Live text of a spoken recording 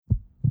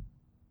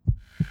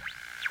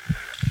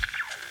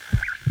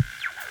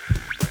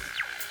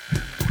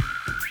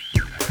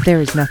There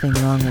is nothing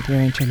wrong with your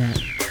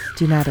internet.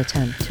 Do not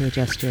attempt to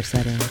adjust your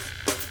settings.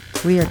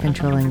 We are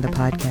controlling the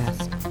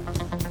podcast.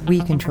 We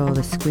control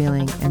the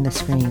squealing and the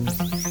screams.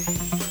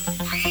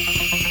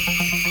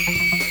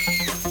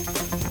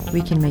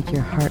 We can make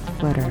your heart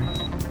flutter,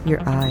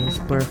 your eyes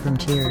blur from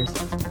tears,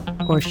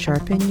 or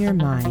sharpen your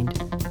mind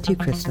to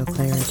crystal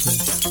clarity.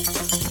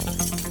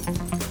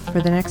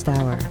 For the next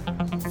hour,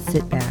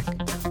 sit back.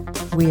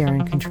 We are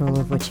in control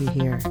of what you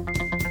hear.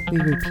 We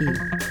repeat,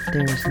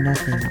 there is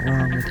nothing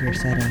wrong with your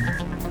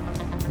settings.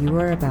 You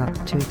are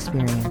about to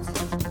experience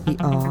the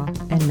awe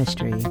and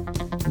mystery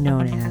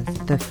known as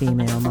the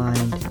female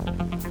mind.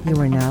 You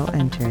are now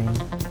entering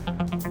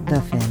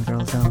the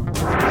Fangirl Zone.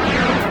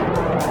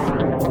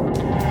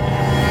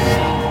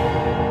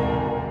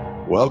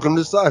 Welcome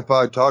to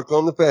Sci-Fi Talk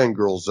on the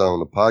Fangirl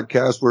Zone, a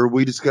podcast where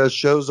we discuss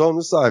shows on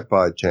the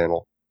Sci-Fi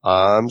Channel.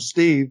 I'm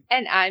Steve.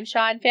 And I'm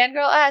Sean,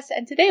 Fangirl S,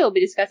 and today we'll be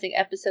discussing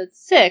episode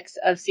 6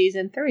 of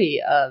season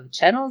 3 of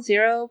Channel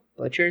Zero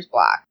Butcher's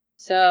Block.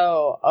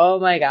 So, oh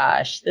my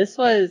gosh, this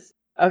was...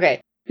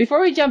 Okay, before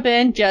we jump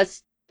in,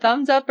 just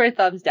thumbs up or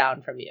thumbs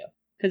down from you.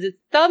 Because it's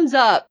thumbs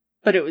up,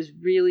 but it was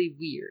really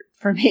weird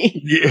for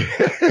me.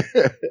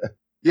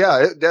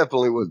 Yeah, it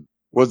definitely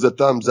was a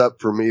thumbs up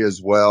for me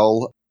as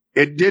well.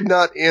 It did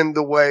not end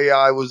the way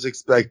I was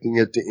expecting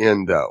it to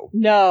end, though.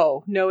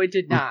 No, it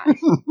did not.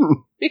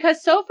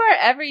 Because so far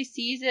every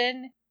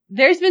season,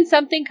 there's been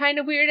something kind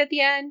of weird at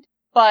the end,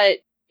 but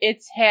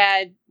it's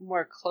had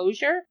more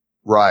closure.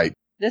 Right.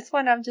 This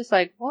one, I'm just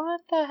like,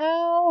 what the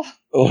hell?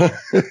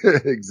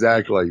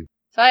 Exactly.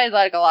 So I had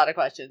a lot of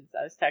questions.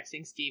 I was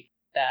texting Steve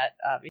that,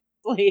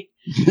 obviously.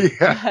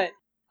 Yeah.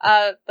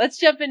 But, let's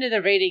jump into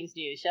the ratings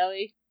news, shall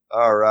we?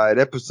 All right.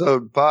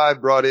 Episode 5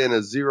 brought in a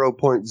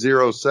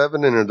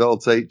 0.07 in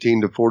adults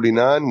 18 to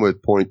 49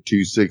 with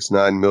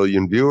 0.269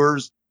 million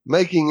viewers,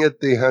 making it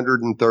the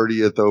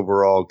 130th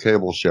overall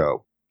cable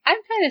show. I'm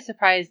kind of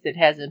surprised it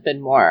hasn't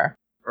been more.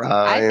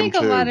 I think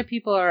a lot of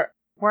people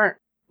weren't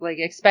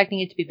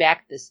expecting it to be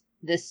back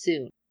this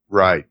soon.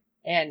 Right.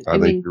 And I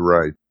think you're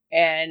right.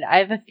 And I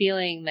have a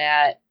feeling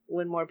that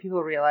when more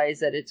people realize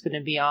that it's going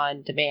to be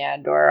on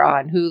demand or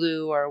on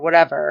Hulu or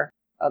whatever,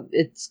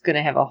 it's going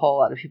to have a whole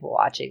lot of people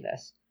watching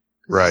this.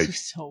 Right. This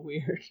is so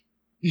weird.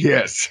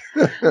 Yes.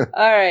 All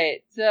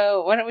right.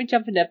 So why don't we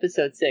jump into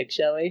episode 6,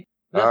 shall we?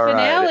 The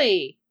finale.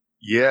 Right.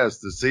 Yes,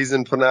 the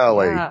season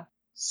finale. Yeah.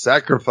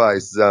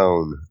 Sacrifice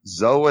Zone.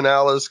 Zoe and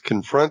Alice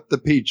confront the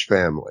Peach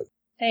family.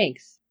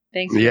 Thanks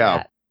for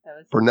that.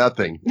 For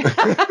nothing.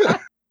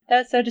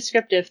 That's so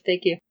descriptive.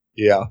 Thank you.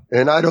 Yeah.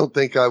 And I don't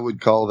think I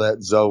would call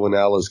that Zoe and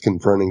Alice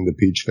confronting the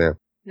Peach family.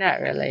 Not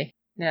really.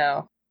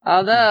 No.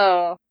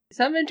 Although,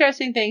 some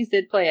interesting things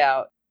did play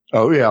out.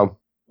 Oh, yeah.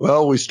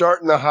 Well, we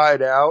start in the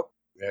hideout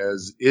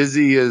as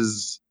Izzy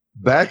is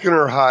back in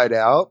her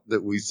hideout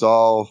that we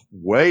saw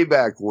way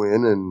back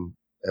when in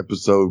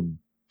episode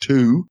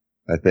 2,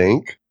 I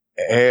think.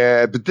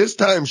 But this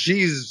time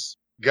she's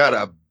got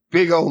a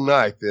big old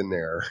knife in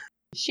there.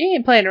 She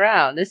ain't playing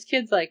around. This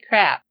kid's like,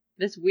 crap.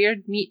 This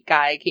weird meat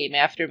guy came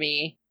after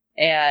me,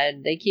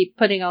 and they keep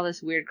putting all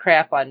this weird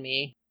crap on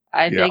me.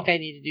 I think I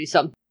need to do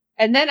something.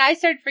 And then I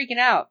start freaking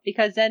out,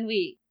 because then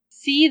we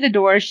see the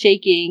door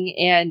shaking,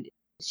 and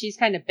she's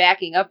kind of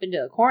backing up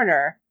into a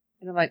corner.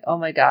 And I'm like, oh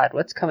my God,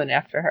 what's coming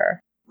after her?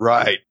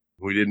 Right.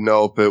 We didn't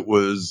know if it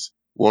was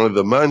one of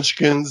the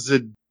munchkins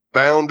that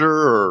found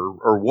her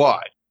or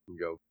what. We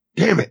go,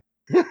 damn it.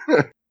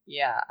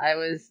 Yeah, I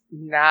was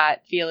not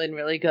feeling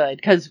really good,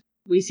 because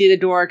we see the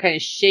door kind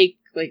of shake,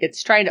 like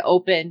it's trying to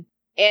open,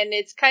 and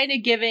it's kind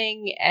of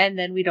giving, and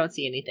then we don't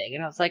see anything.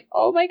 And I was like,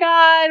 oh my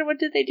God, what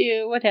did they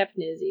do? What happened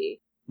to Izzy?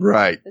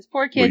 Right. This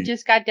poor kid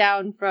just got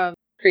down from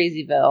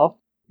Crazyville.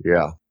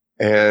 Yeah.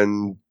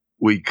 And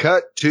we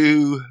cut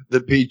to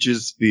the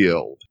Peaches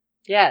field.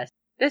 Yes.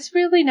 This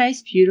really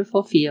nice,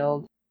 beautiful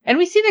field. And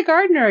we see the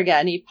gardener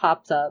again. He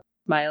pops up,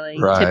 smiling,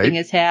 tipping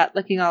his hat,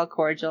 looking all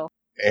cordial.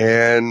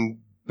 And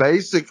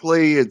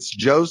basically, it's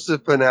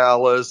Joseph and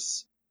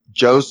Alice.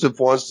 Joseph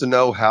wants to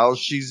know how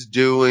she's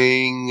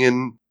doing,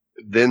 and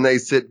then they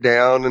sit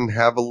down and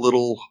have a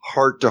little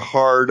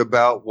heart-to-heart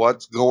about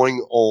what's going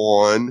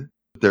on.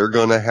 They're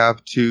going to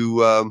have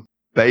to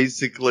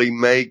basically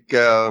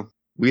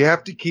we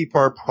have to keep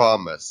our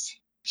promise,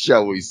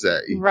 shall we say.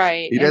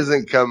 Right. He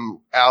doesn't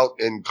come out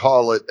and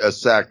call it a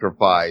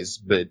sacrifice,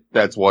 but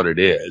that's what it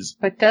is.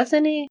 But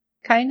doesn't he?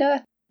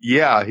 Kinda?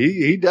 Yeah,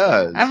 he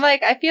does. I'm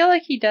like, I feel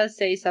like he does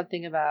say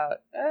something about,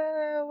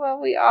 well,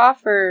 we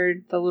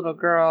offered the little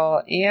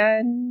girl,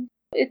 and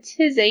it's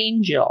his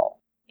angel.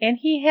 And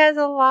he has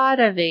a lot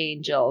of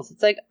angels.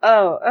 It's like,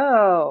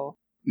 oh.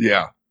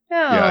 Yeah. No.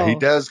 Yeah, he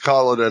does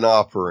call it an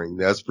offering,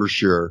 that's for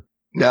sure.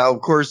 Now,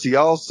 of course,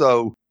 Alice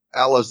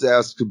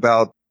asks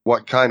about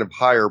what kind of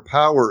higher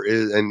power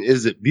is, and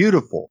is it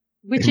beautiful?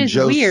 Which is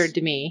weird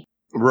to me.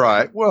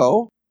 Right.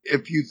 Well,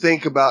 if you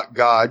think about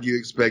God, you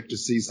expect to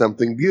see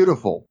something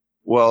beautiful.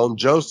 Well,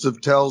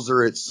 Joseph tells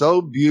her it's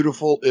so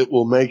beautiful it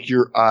will make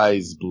your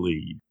eyes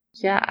bleed.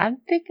 Yeah, I'm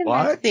thinking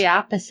that's the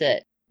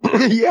opposite.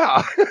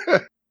 Yeah.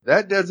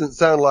 That doesn't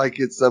sound like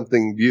it's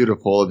something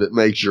beautiful if it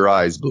makes your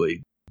eyes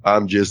bleed.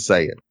 I'm just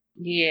saying.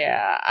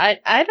 Yeah,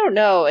 I don't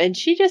know. And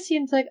she just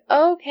seems like,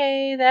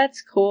 okay,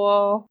 that's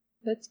cool.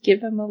 Let's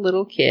give him a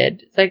little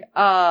kid. It's like,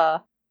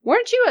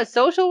 weren't you a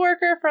social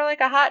worker for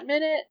like a hot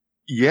minute?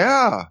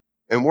 Yeah.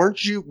 And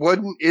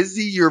wasn't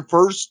Izzy your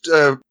first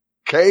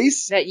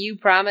case? That you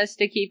promised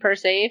to keep her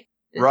safe?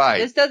 Right.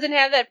 This doesn't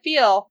have that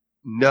feel.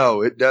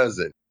 No, it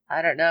doesn't.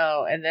 I don't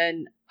know. And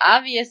then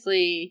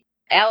obviously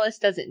Alice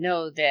doesn't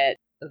know that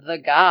the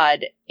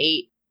god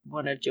ate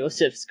one of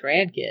Joseph's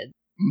grandkids.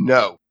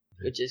 No.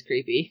 Which is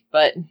creepy.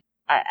 But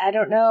I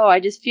don't know. I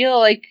just feel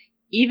like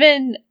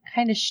even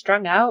kind of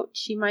strung out,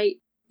 she might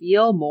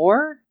feel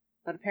more,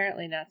 but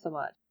apparently not so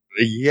much.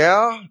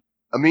 Yeah.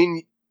 I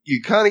mean,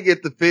 you kind of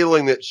get the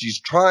feeling that she's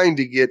trying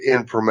to get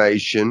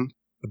information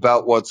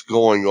about what's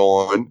going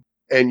on,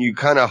 and you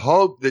kind of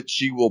hope that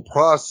she will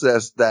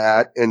process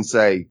that and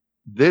say,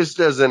 this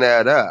doesn't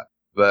add up,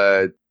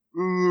 but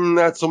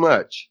not so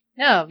much.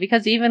 No,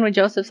 because even when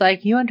Joseph's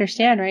like, you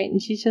understand, right?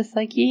 And she's just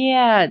like,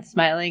 yeah, and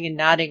smiling and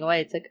nodding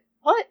away. It's like,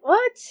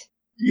 what?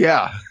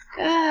 Yeah.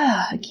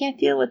 I can't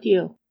deal with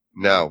you.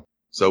 No.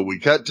 So we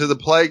cut to the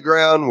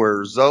playground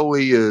where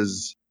Zoe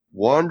is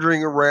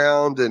wandering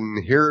around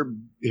and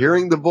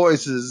hearing the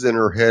voices in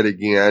her head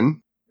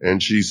again.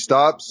 And she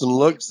stops and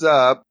looks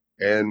up,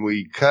 and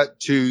we cut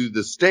to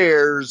the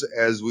stairs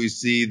as we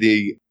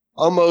see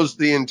almost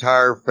the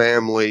entire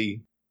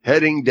family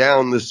heading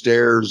down the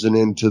stairs and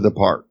into the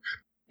park.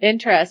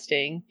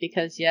 Interesting,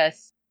 because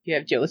yes, you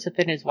have Joseph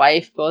and his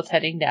wife both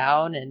heading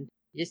down, and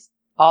just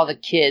all the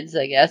kids,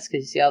 I guess,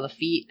 because you see all the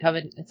feet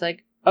coming. It's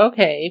like,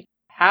 okay,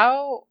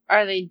 how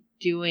are they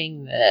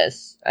doing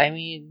this? I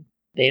mean,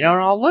 they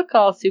don't all look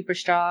all super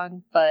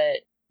strong,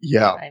 but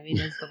yeah. I mean,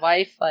 is the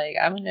wife like,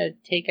 I'm going to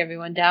take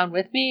everyone down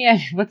with me? I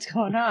mean, what's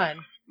going on?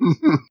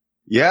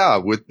 Yeah,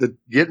 with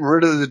getting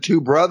rid of the two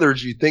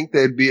brothers, you think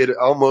they'd be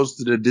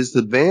almost at a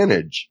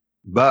disadvantage,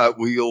 but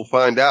we'll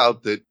find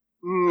out that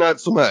not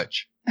so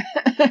much.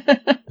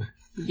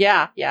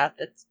 Yeah,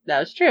 that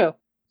was true.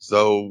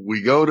 So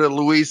we go to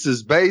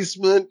Luis's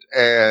basement,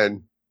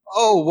 and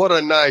oh, what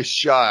a nice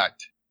shot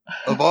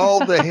of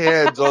all the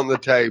heads on the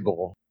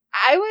table.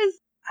 I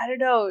don't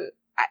know,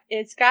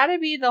 it's gotta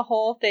be the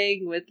whole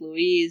thing with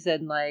Louise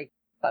and like,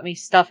 let me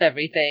stuff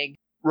everything.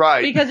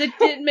 Right. Because it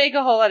didn't make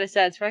a whole lot of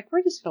sense. We're like,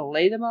 we're just gonna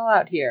lay them all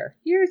out here.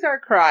 Here's our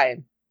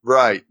crime.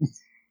 Right.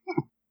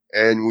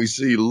 And we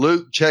see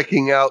Luke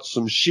checking out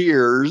some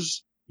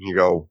shears. You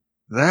go,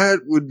 that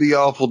would be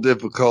awful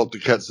difficult to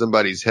cut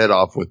somebody's head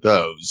off with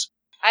those.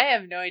 I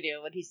have no idea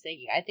what he's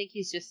thinking. I think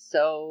he's just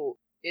so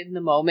in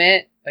the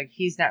moment, like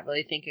he's not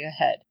really thinking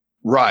ahead.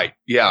 Right.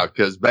 Yeah,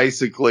 because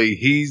basically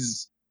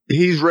he's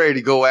ready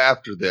to go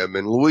after them,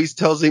 and Luis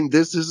tells him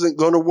this isn't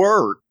going to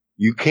work.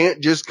 You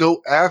can't just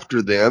go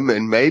after them,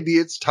 and maybe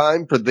it's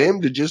time for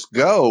them to just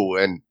go,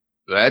 and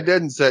that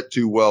doesn't set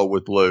too well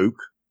with Luke.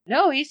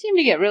 No, he seemed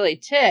to get really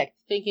ticked,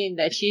 thinking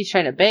that she's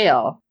trying to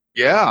bail.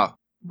 Yeah.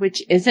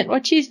 Which isn't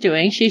what she's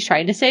doing. She's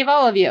trying to save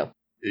all of you.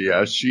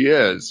 Yes, she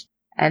is.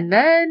 And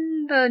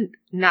then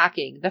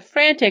the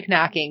frantic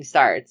knocking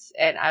starts.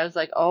 And I was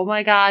like, oh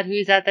my God,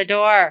 who's at the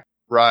door?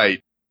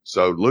 Right.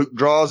 So Luke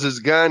draws his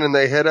gun and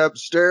they head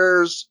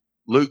upstairs.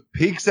 Luke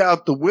peeks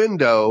out the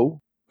window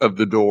of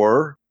the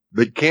door,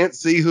 but can't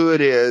see who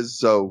it is.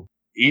 So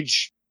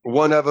each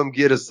one of them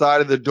get a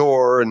side of the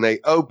door and they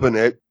open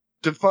it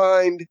to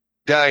find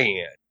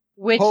Diane.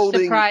 Which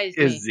holding surprised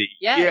Izzy. me.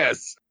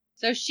 Yes.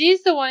 So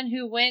she's the one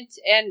who went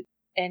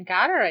and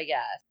got her, I guess.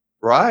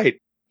 Right.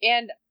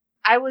 And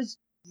I was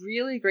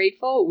really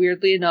grateful,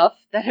 weirdly enough,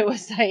 that it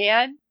was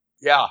Diane.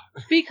 Yeah.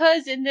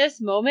 Because in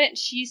this moment,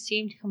 she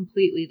seemed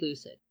completely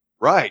lucid.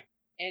 Right.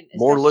 And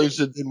more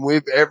lucid than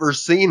we've ever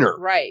seen her.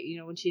 Right. You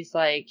know, when she's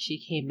like,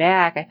 she came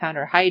back, I found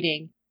her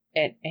hiding,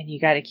 and you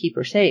got to keep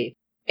her safe.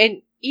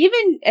 And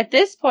even at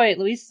this point,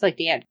 Louise is like,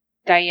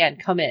 Diane,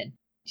 come in.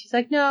 She's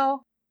like,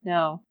 no.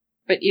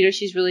 But, you know,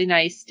 she's really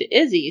nice to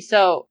Izzy.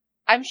 So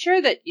I'm sure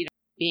that, you know,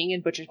 being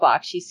in Butcher's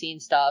Block, she's seen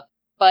stuff.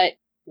 But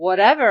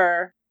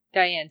whatever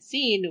Diane's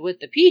seen with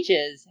the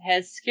peaches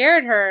has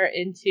scared her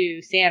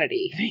into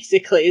sanity,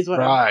 basically, is what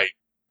right.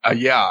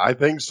 Yeah, I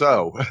think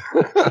so.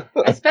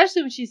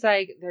 Especially when she's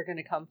like, they're going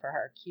to come for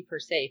her, keep her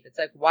safe. It's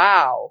like,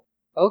 wow,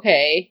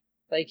 okay.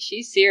 Like,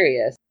 she's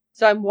serious.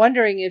 So I'm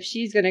wondering if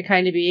she's going to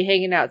kind of be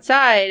hanging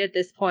outside at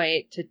this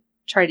point to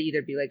try to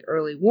either be like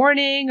early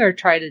warning or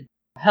try to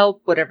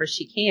help whatever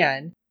she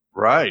can.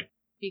 Right.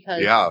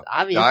 Because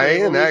obviously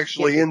Diane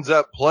actually ends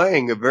up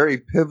playing a very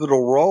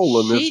pivotal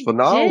role in this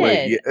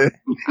finale.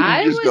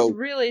 I was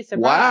really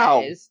surprised.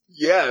 Wow.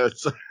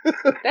 Yes.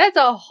 That's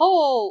a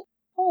whole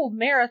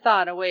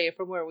marathon away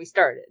from where we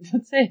started.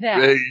 Let's say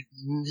that.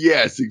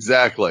 Yes,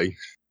 exactly.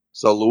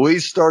 So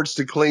Louise starts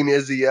to clean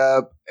Izzy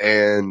up,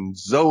 and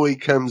Zoe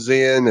comes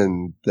in,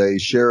 and they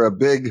share a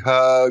big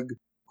hug.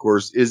 Of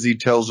course, Izzy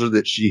tells her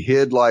that she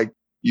hid like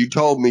you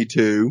told me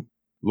to.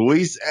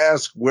 Louise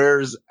asks,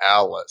 where's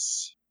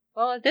Alice?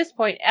 Well, at this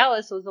point,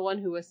 Alice was the one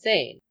who was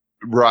sane.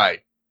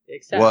 Right.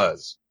 Except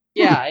was.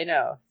 Yeah, I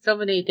know. So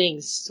many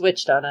things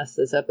switched on us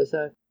this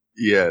episode.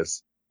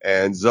 Yes.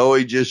 And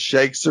Zoe just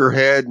shakes her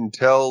head and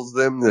tells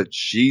them that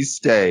she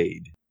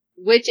stayed.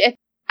 Which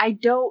I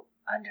don't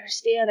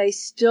understand. I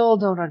still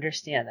don't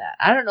understand that.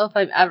 I don't know if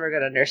I'm ever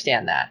going to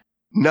understand that.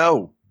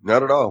 No,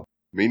 not at all.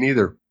 Me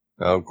neither.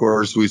 Of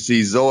course, we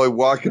see Zoe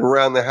walking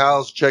around the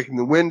house, checking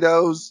the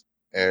windows,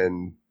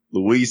 and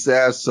Luis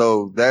asks,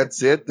 so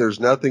that's it? There's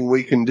nothing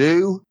we can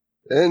do?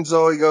 And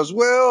Zoe goes,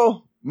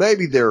 well,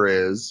 maybe there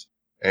is.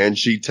 And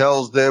she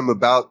tells them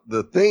about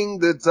the thing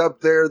that's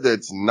up there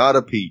that's not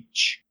a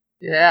peach.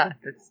 Yeah,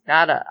 that's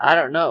not I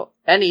don't know,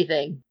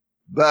 anything.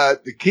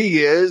 But the key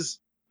is,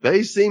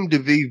 they seem to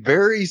be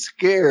very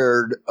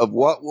scared of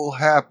what will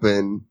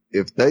happen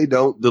if they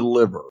don't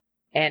deliver.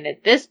 And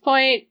at this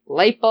point,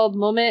 light bulb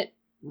moment,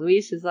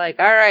 Luis is like,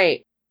 all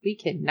right, we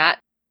cannot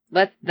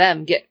let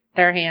them get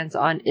their hands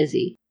on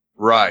Izzy.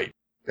 Right.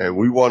 And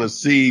we want to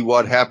see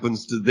what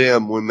happens to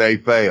them when they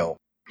fail.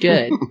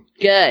 Good.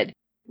 Good.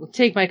 We'll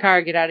take my car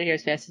and get out of here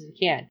as fast as we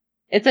can.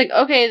 It's like,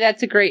 okay,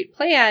 that's a great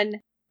plan,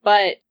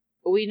 but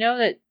we know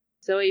that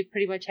Zoe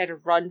pretty much had to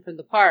run from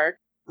the park.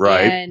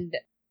 Right. And,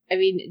 I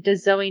mean,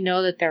 does Zoe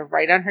know that they're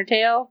right on her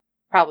tail?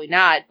 Probably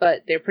not,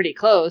 but they're pretty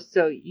close,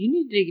 so you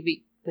need to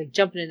be like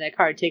jumping in that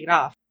car and taking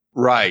off.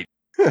 Right.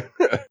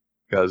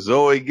 Because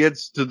Zoe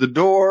gets to the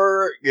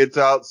door, gets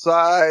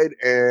outside,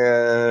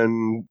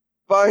 and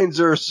finds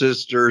her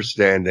sister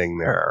standing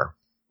there.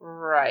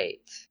 Right.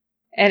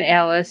 And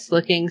Alice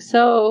looking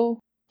so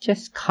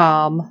just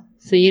calm.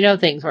 So you know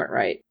things weren't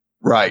right.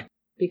 Right.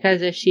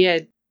 Because if she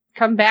had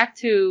come back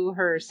to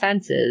her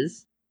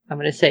senses, I'm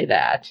going to say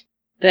that,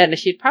 then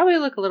she'd probably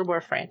look a little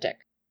more frantic.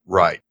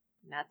 Right.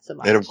 Not so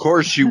much. And of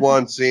course she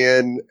wants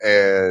in,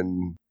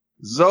 and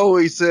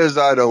Zoe says,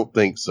 I don't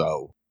think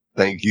so.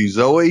 Thank you,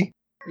 Zoe.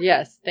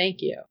 Yes,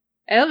 thank you.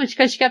 And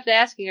because she kept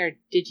asking her,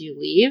 did you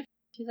leave?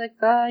 She's like,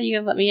 you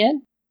gonna let me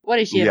in? What,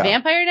 is she a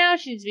vampire now?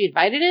 She needs to be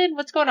invited in?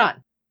 What's going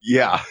on?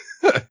 Yeah.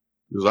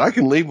 Because I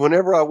can leave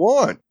whenever I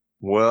want.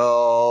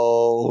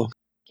 Well...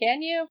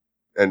 Can you?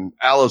 And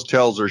Alice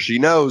tells her she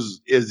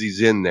knows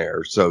Izzy's in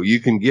there, so you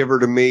can give her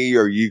to me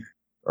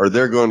or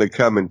they're going to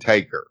come and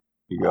take her.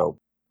 You go,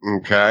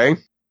 okay.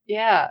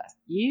 Yeah,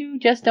 you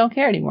just don't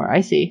care anymore.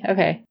 I see.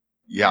 Okay.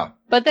 Yeah.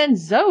 But then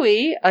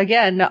Zoe,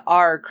 again,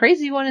 our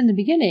crazy one in the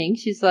beginning,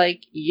 she's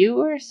like, you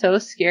were so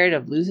scared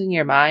of losing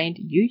your mind,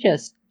 you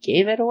just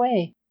gave it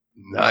away.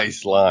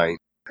 Nice line.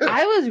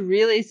 I was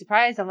really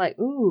surprised. I'm like,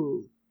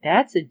 ooh,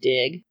 that's a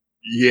dig.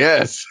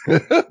 Yes.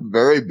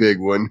 Very big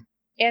one.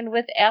 And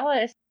with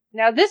Alice,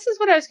 now this is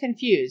what I was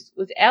confused.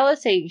 Was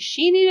Alice saying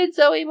she needed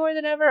Zoe more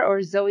than ever,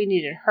 or Zoe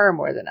needed her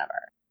more than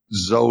ever?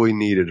 Zoe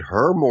needed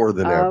her more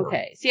than ever.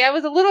 Okay. See, I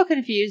was a little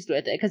confused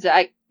with it, because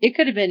it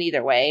could have been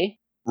either way.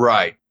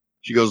 Right.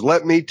 She goes,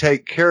 let me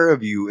take care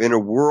of you in a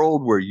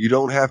world where you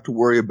don't have to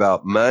worry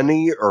about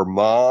money or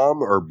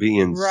mom or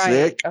being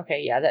sick.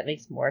 Okay, yeah, that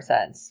makes more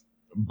sense.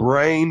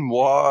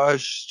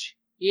 Brainwashed.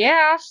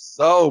 Yeah.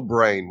 So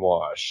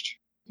brainwashed.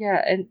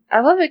 Yeah, and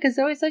I love it because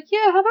Zoe's like,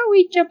 yeah, how about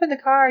we jump in the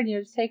car and,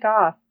 just take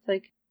off? It's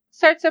like,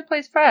 start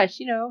someplace fresh,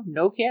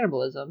 no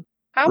cannibalism.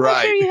 How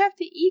much do you have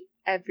to eat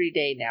every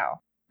day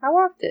now? How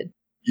often?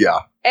 Yeah.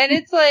 And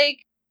it's like,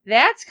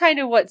 that's kind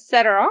of what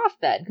set her off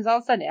then, because all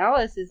of a sudden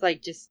Alice is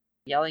like just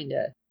yelling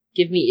to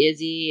give me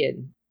Izzy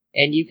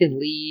and you can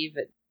leave.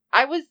 And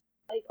I was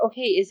like,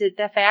 okay, is it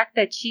the fact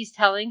that she's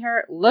telling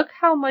her, look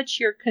how much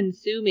you're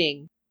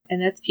consuming,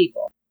 and that's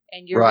people,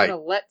 and you're going to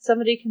let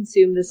somebody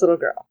consume this little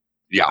girl?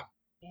 Yeah.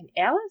 And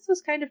Alice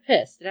was kind of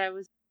pissed, and I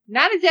was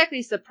not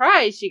exactly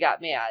surprised she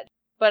got mad,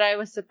 but I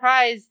was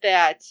surprised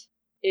that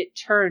it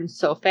turned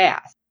so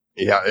fast.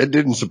 Yeah, it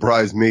didn't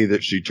surprise me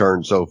that she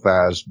turned so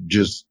fast.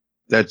 Just,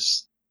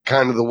 that's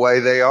kind of the way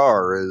they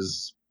are,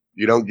 is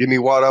you don't give me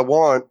what I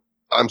want.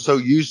 I'm so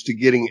used to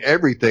getting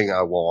everything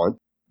I want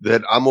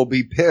that I'm going to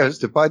be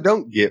pissed if I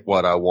don't get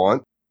what I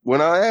want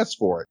when I ask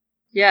for it.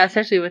 Yeah,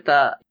 especially with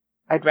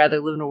I'd rather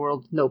live in a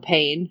world with no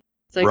pain.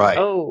 It's like,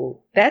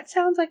 oh, that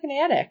sounds like an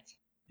addict.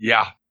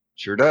 Yeah,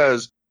 sure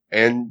does.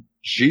 And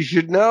she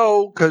should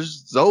know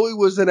because Zoe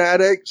was an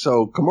addict,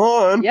 so come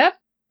on. Yep.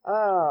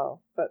 Oh,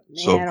 but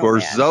man, so of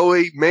course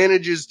Zoe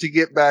manages to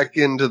get back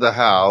into the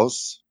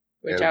house.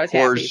 Which I was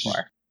happy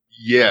for.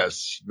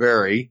 Yes,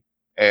 very.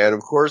 And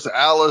of course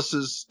Alice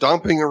is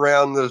stomping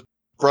around the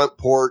front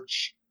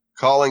porch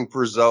calling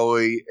for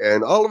Zoe,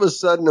 and all of a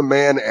sudden a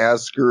man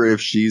asks her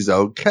if she's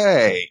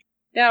okay.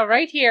 Now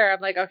right here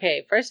I'm like,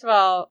 okay, first of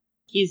all,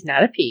 he's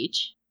not a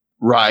peach.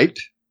 Right.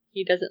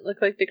 He doesn't look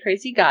like the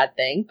crazy god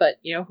thing, but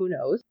who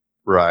knows?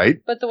 Right.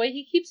 But the way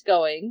he keeps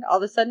going, all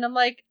of a sudden I'm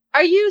like,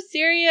 are you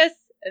serious?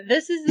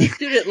 This is the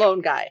student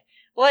loan guy.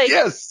 Like,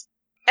 yes.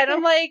 And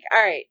I'm like,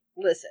 all right,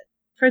 listen,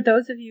 for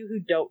those of you who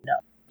don't know,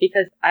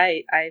 because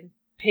I'm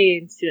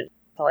paying student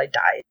until I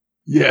die.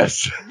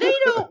 Yes. They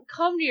don't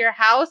come to your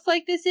house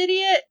like this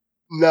idiot.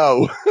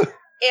 No.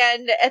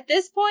 And at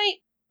this point,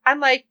 I'm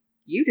like,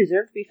 you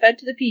deserve to be fed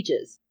to the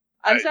peaches.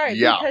 I'm sorry,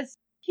 because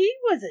he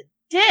was a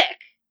dick.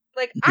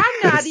 Like, I'm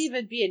not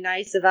even being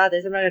nice about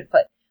this. I'm not going to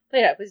play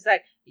it up. He's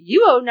like,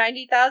 you owe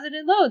 $90,000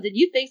 in loans and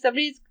you think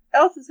somebody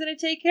else is going to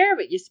take care of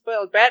it. You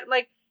spoiled brat. I'm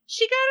like,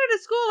 she got out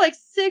of school like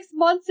 6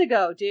 months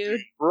ago,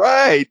 dude.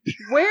 Right.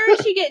 Where is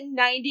she getting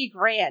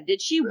 $90,000?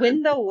 Did she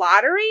win the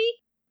lottery?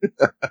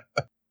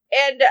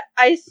 And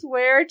I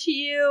swear to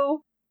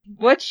you,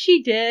 what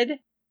she did,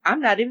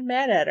 I'm not even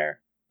mad at her.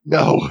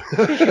 No.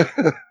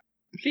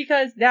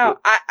 Because now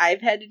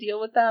I've had to deal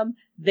with them.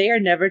 They are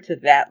never to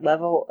that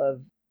level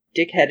of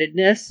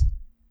dickheadedness.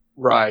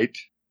 Right.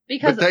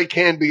 Because but they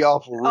can be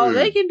awful rude. Oh,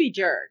 they can be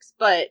jerks,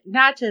 but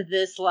not to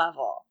this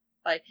level.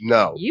 Like,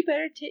 no. You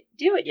better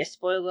do it, you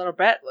spoiled little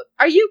brat.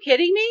 Are you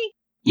kidding me?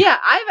 Yeah,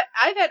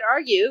 I've had to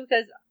argue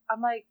because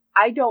I'm like,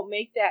 I don't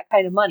make that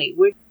kind of money.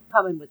 We're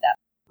coming with that.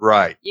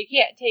 Right. You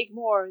can't take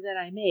more than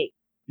I make.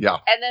 Yeah.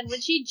 And then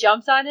when she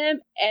jumps on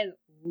him and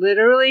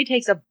literally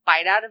takes a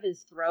bite out of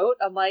his throat,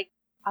 I'm like,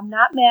 I'm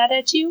not mad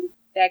at you.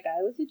 That guy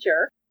was a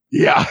jerk.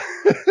 Yeah.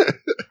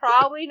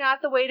 Probably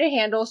not the way to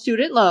handle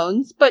student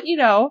loans, but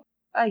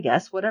I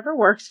guess whatever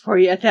works for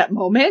you at that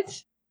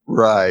moment.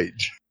 Right.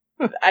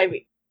 I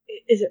mean,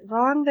 is it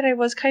wrong that I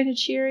was kind of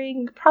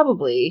cheering?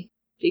 Probably,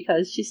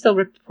 because she still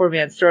ripped the poor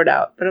man's throat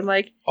out. But I'm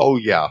like, oh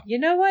yeah. You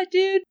know what,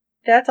 dude?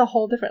 That's a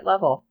whole different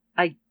level.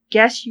 I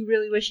guess you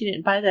really wish you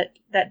didn't buy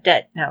that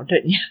debt now,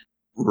 don't you?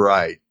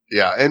 Right.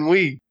 Yeah. And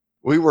we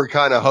were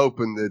kind of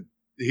hoping that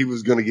he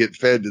was going to get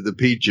fed to the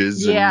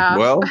peaches. Yeah. And,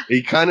 well,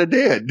 he kind of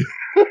did.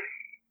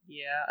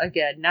 Yeah.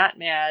 Again, not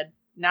mad.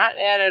 Not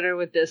mad at her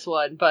with this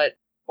one, but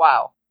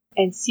wow.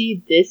 And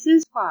see, this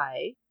is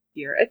why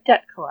you're a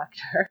debt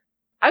collector.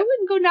 I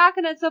wouldn't go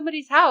knocking on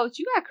somebody's house.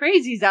 You got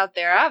crazies out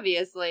there,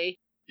 obviously.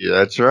 Yeah,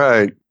 that's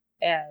right.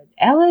 And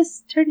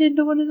Alice turned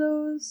into one of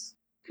those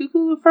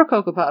cuckoo for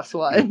Cocoa Puffs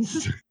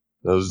ones.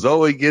 So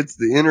Zoe gets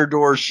the inner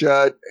door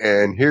shut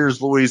and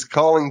hears Louise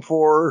calling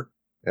for her.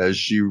 As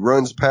she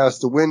runs past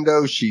the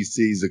window, she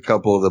sees a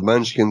couple of the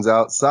munchkins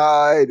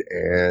outside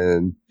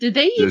and... Did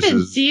they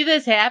even see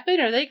this happen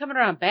or are they coming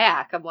around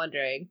back? I'm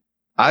wondering.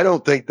 I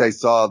don't think they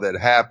saw that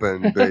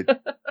happen,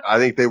 but I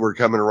think they were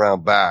coming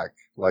around back,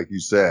 like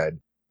you said.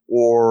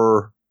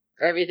 Or...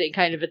 everything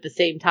kind of at the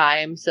same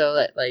time so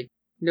that, like,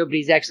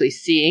 nobody's actually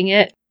seeing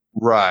it.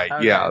 Right,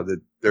 okay. Yeah. That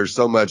there's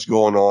so much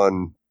going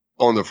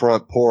on the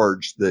front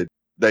porch that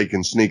they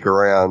can sneak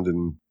around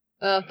and...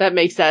 that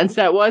makes sense.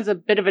 That was a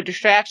bit of a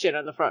distraction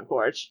on the front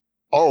porch.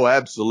 Oh,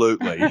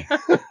 absolutely.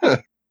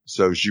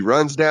 So she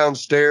runs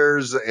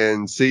downstairs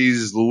and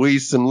sees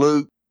Luis and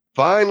Luke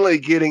finally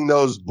getting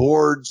those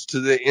boards to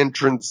the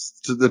entrance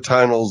to the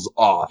tunnels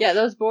off. Yeah,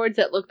 those boards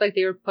that looked like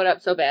they were put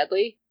up so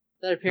badly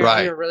that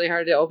apparently were really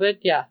hard to open.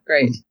 Yeah,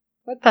 great.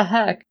 What the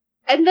heck?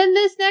 And then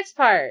this next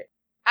part,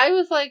 I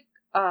was like,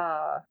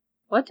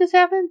 what just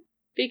happened?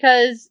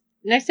 Because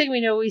next thing we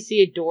know, we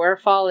see a door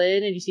fall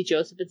in and you see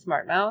Joseph and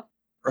Smartmouth.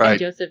 Right. And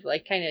Joseph,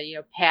 like, kind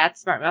of,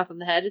 pats Smartmouth on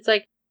the head. It's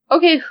like,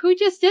 okay, who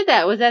just did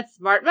that? Was that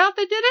Smartmouth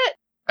that did it?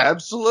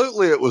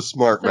 Absolutely, it was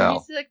Smartmouth.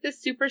 So he's like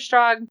this super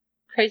strong,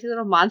 crazy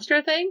little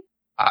monster thing?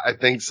 I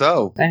think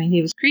so. I mean,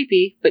 he was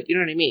creepy, but you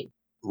know what I mean.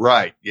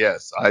 Right,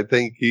 yes. I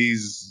think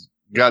he's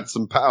got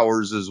some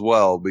powers as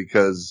well,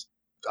 because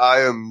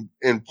I am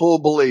in full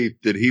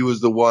belief that he was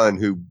the one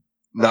who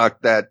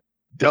knocked that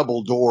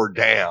double door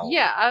down.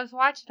 Yeah, I was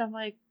watching, I'm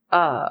like,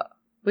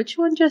 which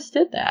one just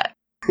did that?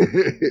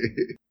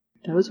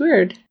 That was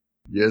weird.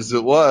 Yes,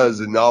 it was,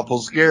 and awful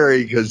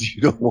scary because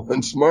you don't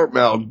want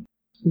Smartmouth.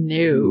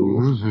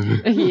 No.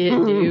 Yeah,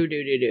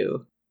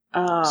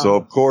 no. So,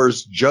 of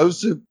course,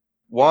 Joseph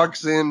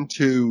walks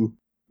into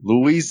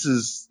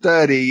Luis's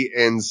study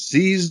and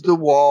sees the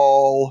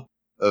wall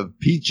of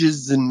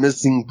peaches and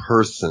missing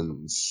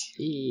persons.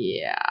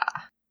 Yeah.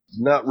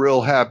 Not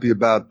real happy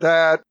about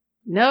that.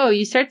 No,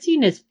 you start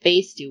seeing his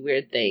face do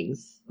weird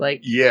things.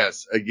 Like,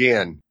 yes,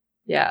 again.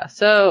 Yeah,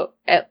 so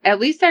at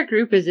least our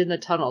group is in the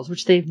tunnels,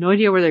 which they have no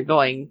idea where they're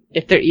going,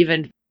 if they're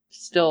even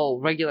still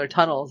regular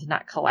tunnels,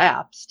 not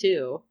collapsed,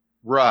 too.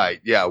 Right,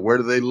 yeah, where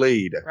do they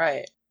lead?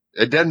 Right.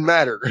 It doesn't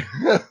matter.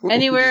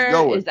 Anywhere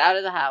is out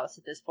of the house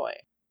at this point.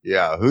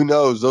 Yeah, who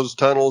knows? Those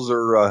tunnels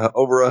are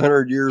over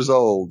 100 years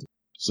old.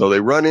 So they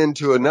run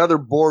into another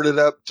boarded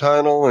up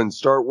tunnel and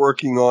start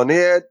working on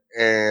it,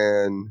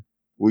 and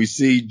we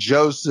see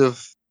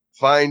Joseph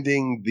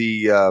finding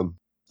the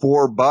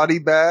 4 body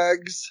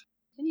bags.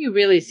 And you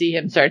really see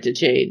him start to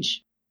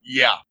change.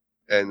 Yeah.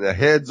 And the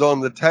head's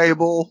on the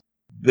table.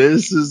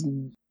 This is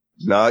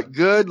not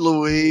good,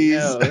 Louise.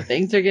 No,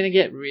 things are going to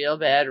get real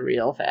bad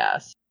real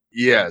fast.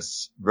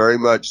 Yes, very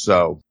much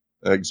so.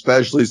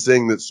 Especially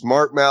seeing that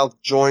Smartmouth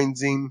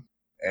joins him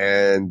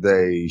and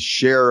they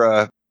share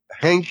a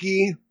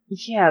hanky.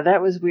 Yeah,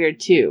 that was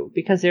weird too,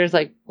 because there's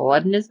like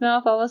blood in his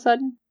mouth all of a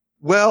sudden.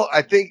 Well,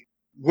 I think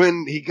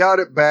when he got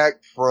it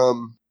back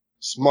from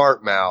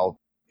Smartmouth,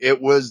 it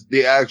was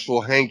the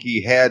actual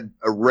hanky had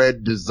a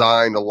red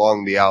design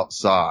along the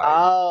outside.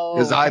 Oh,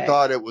 because I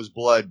thought it was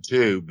blood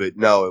too, but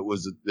no, it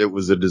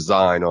was a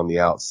design on the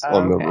outside,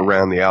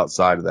 around the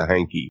outside of the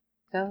hanky.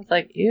 So I was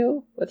like,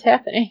 ew, what's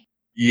happening?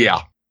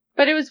 Yeah.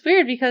 But it was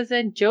weird because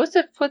then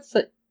Joseph puts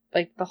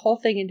like the whole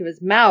thing into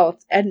his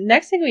mouth. And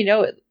next thing we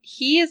know,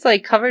 he is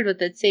like covered with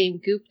that same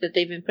goop that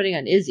they've been putting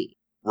on Izzy.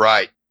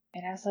 Right.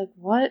 And I was like,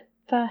 what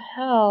the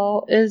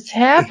hell is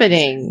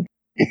happening?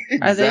 Exactly.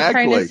 Are they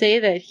trying to say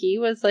that he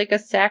was like a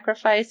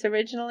sacrifice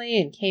originally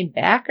and came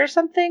back or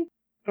something?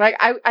 Like,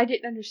 I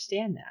didn't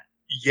understand that.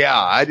 Yeah,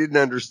 I didn't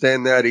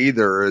understand that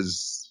either,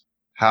 as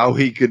how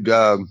he could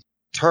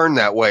turn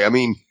that way. I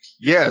mean,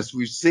 yes,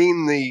 we've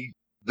seen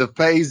the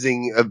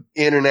phasing of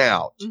in and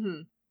out,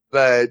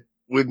 but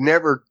we've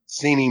never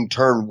seen him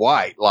turn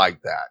white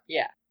like that.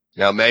 Yeah.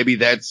 Now, maybe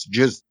that's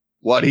just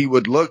what he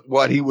would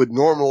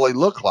normally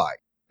look like,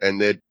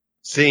 and that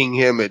seeing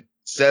him at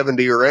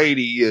 70 or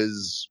 80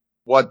 is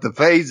what the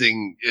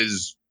phasing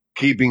is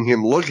keeping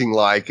him looking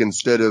like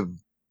instead of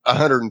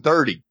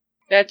 130.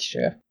 That's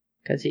true.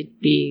 Because he'd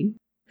be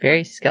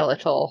very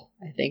skeletal,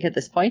 I think, at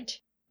this point.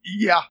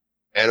 Yeah.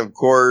 And of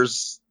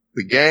course,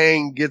 the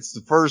gang gets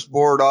the first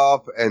board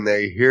off and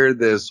they hear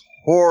this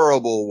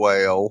horrible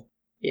wail.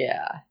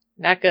 Yeah.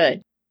 Not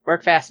good.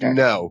 Work faster.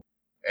 No.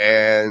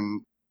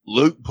 And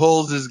Luke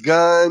pulls his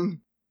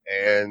gun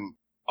and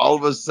all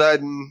of a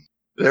sudden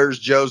there's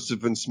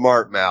Joseph and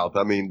Smartmouth.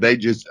 I mean, they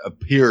just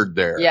appeared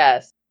there.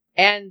 Yes.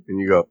 And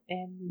you go,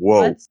 and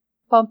whoa. Let's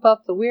bump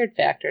up the weird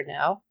factor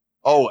now.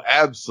 Oh,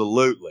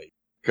 absolutely.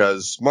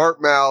 Because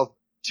Smartmouth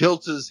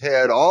tilts his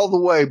head all the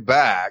way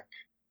back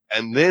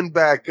and then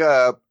back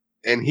up,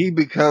 and he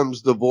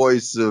becomes the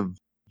voice of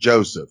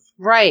Joseph.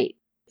 Right.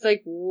 It's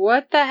like,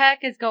 what the heck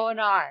is going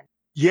on?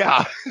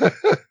 Yeah.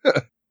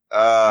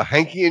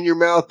 Hanky in your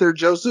mouth there,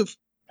 Joseph?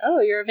 Oh,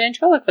 you're a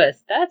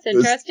ventriloquist. That's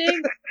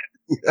interesting.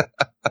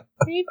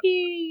 Maybe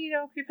you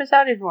don't creep us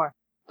out anymore.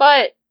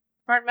 But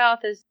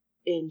Smartmouth is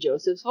in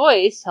Joseph's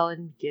voice telling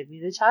him, give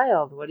me the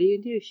child. What do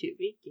you do? Shoot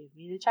me? Give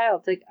me the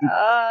child. It's like,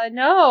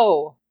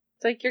 no.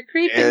 It's like, you're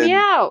creeping me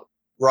out.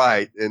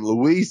 Right. And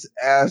Louise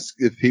asks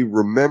if he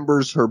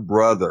remembers her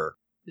brother.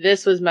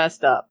 This was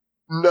messed up.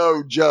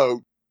 No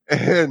joke.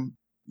 And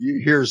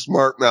you hear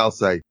Smartmouth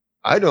say,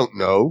 I don't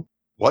know.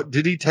 What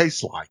did he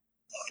taste like?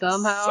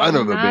 Somehow, Son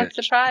of a I'm not bitch.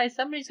 surprised.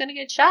 Somebody's going to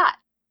get shot.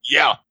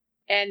 Yeah.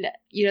 And,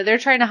 they're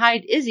trying to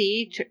hide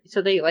Izzy,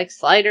 so they,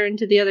 slide her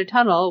into the other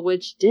tunnel,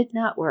 which did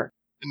not work.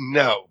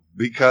 No,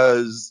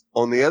 because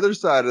on the other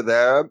side of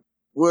that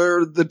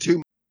were the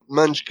two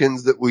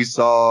munchkins that we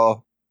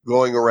saw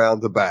going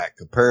around the back.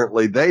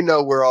 Apparently they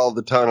know where all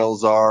the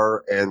tunnels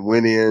are and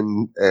went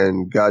in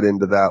and got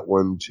into that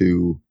one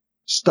to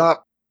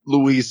stop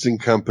Louise and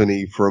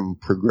company from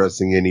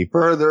progressing any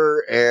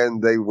further,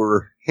 and they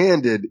were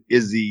handed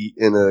Izzy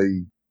in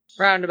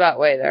a roundabout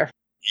way there.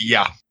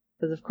 Yeah.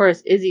 Because, of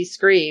course, Izzy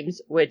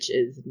screams, which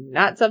is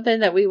not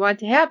something that we want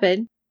to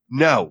happen.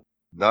 No,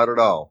 not at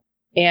all.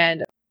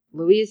 And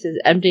Louise is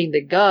emptying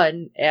the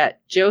gun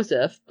at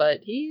Joseph, but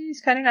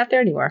he's kind of not there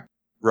anymore.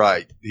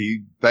 Right.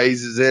 He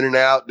phases in and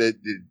out. It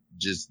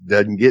just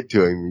doesn't get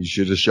to him. He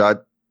should have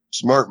shot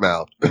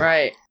Smartmouth.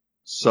 Right.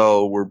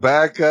 So we're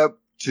back up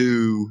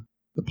to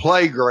the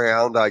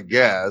playground, I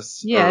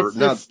guess. Yeah, or it's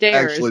not the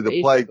stairs, actually the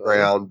basically.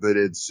 playground, but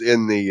it's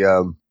in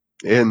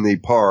the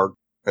park.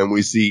 And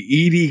we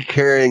see Edie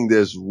carrying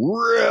this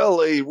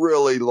really,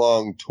 really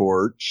long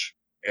torch.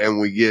 And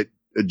we get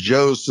a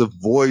Joseph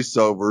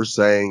voiceover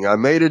saying, I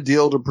made a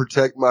deal to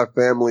protect my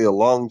family a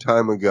long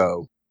time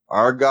ago.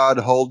 Our God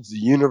holds the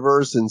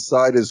universe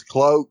inside his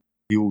cloak.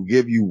 He will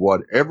give you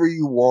whatever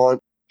you want,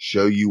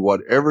 show you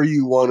whatever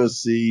you want to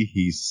see.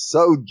 He's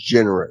so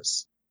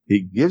generous. He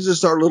gives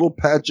us our little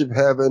patch of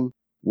heaven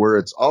where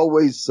it's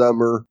always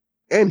summer,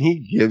 and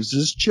he gives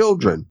us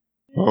children.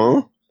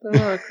 Huh? The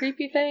little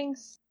creepy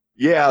things?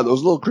 Yeah,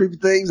 those little creepy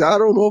things. I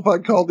don't know if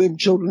I'd call them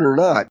children or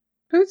not.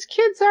 Whose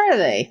kids are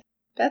they?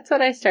 That's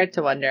what I start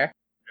to wonder.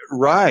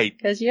 Right.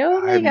 Because you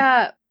only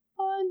got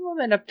one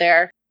woman up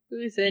there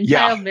who's in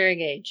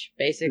childbearing age,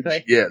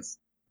 basically. Yes.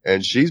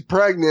 And she's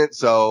pregnant,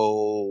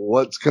 so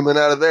what's coming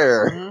out of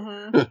there?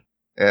 Mm-hmm.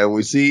 And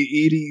we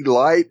see Edie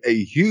light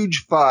a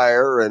huge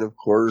fire and, of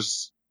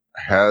course,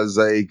 has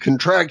a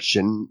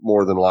contraction,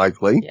 more than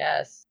likely.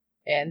 Yes.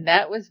 And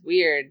that was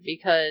weird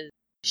because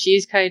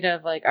she's kind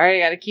of like, all right,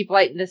 I gotta keep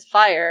lighting this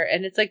fire.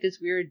 And it's like this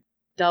weird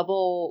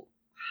double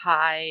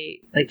high,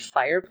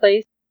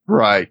 fireplace.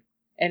 Right.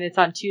 And it's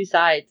on two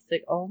sides. It's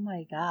like, oh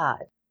my God.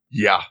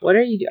 Yeah. What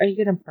are you doing? Are you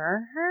gonna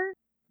burn her?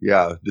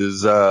 Yeah.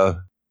 Does,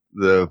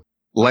 the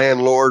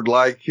landlord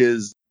like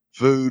his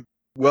food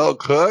well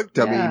cooked?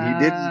 I mean,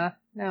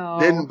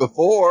 he didn't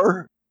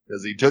before,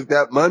 because he took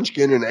that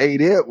munchkin and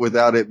ate it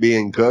without it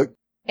being cooked.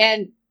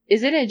 And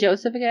isn't it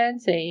Joseph again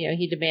saying,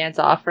 he demands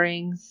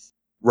offerings?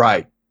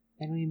 Right.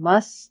 And we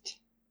must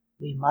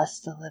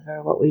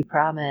deliver what we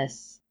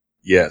promise.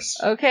 Yes.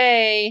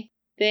 Okay,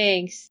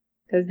 thanks.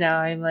 Because now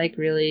I'm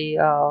really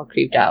all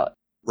creeped out.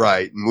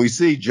 Right. And we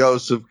see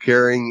Joseph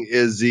carrying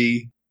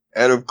Izzy.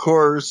 And of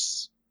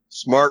course,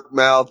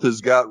 Smartmouth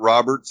has got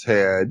Robert's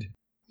head.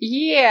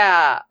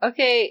 Yeah.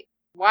 Okay.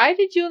 Why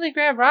did you only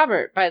grab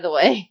Robert, by the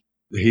way?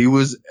 He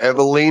was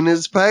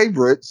Evelina's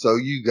favorite, so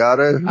you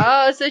gotta...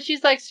 Oh, so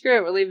she's like, screw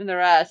it, we're leaving the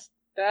rest.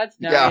 That's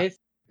nice.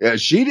 Yeah,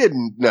 she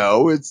didn't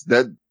know. It's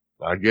that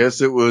I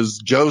guess it was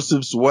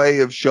Joseph's way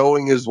of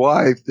showing his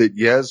wife that,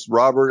 yes,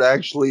 Robert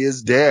actually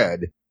is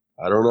dead.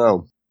 I don't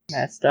know.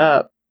 Messed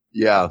up.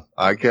 Yeah,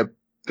 I kept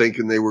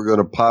thinking they were going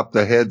to pop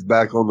the heads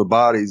back on the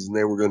bodies and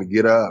they were going to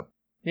get up.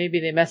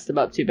 Maybe they messed them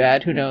up too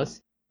bad. Who knows?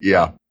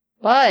 Yeah.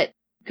 But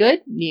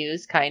good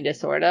news, kinda,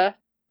 sorta.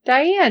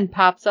 Diane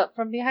pops up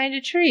from behind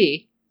a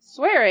tree,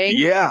 swearing.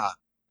 Yeah.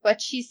 But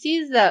she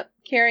sees them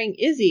carrying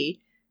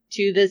Izzy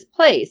to this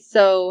place,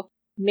 so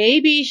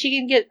maybe she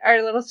can get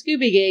our little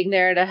Scooby Gang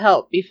there to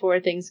help before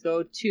things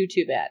go too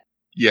bad.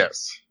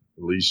 Yes.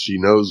 At least she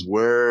knows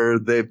where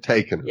they've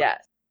taken her.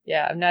 Yes.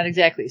 Yeah, I'm not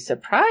exactly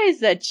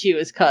surprised that she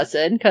was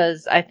cussing,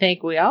 because I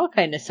think we all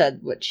kind of said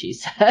what she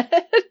said.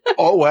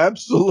 Oh,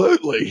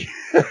 absolutely.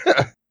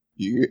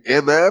 You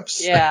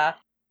MFs? Yeah.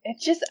 It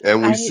just, I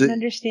didn't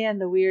understand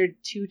the weird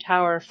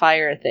 2-tower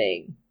fire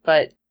thing,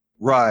 but...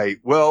 Right.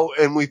 Well,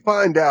 and we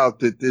find out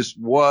that this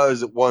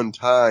was at one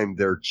time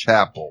their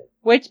chapel.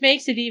 Which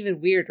makes it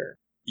even weirder.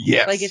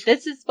 Yes. Like, if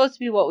this is supposed to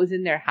be what was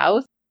in their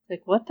house,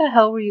 like, what the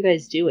hell were you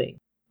guys doing?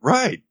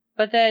 Right.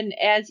 But then,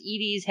 as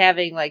Edie's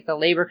having, like, the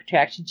labor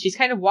contraction, she's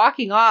kind of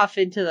walking off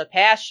into the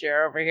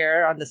pasture over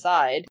here on the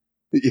side.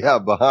 Yeah,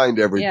 behind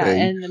everything.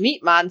 Yeah, and the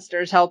meat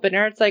monster's helping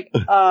her. It's like,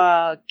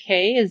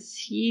 okay, is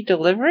he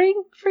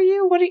delivering for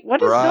you? What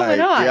is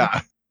going on?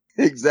 Yeah,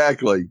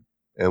 exactly.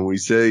 And we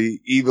see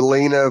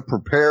Evelina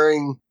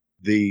preparing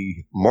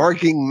the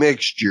marking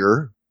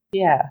mixture.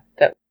 Yeah,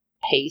 the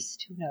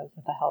paste. Who knows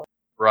what the hell?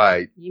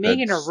 Right. You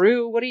making a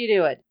roux? What are you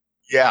doing?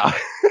 Yeah.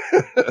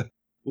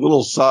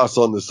 Little sauce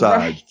on the side.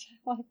 Right.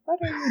 Like, what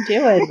are you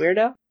doing,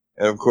 weirdo?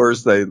 And of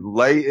course, they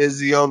lay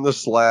Izzy on the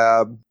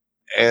slab.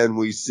 And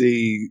we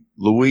see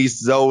Luis,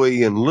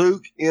 Zoe, and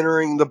Luke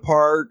entering the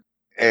park.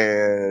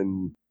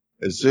 And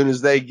as soon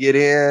as they get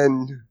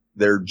in,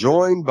 they're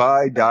joined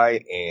by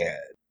Diane.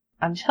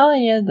 I'm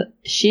telling you,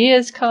 she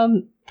has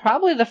come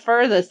probably the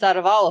furthest out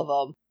of all of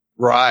them.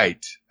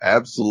 Right.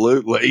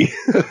 Absolutely.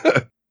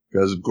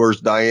 Because, of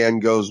course, Diane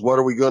goes, what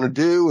are we going to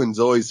do? And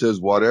Zoe says,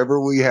 whatever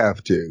we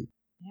have to.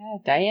 Yeah,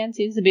 Diane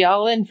seems to be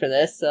all in for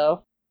this.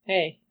 So,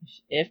 hey,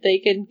 if they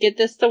can get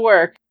this to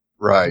work.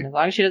 Right. And as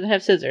long as she doesn't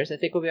have scissors, I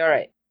think we'll be all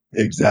right.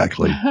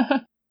 Exactly.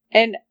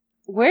 And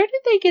where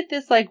did they get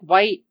this, like,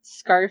 white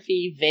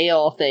scarfy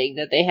veil thing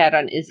that they had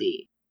on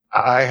Izzy?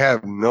 I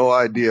have no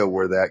idea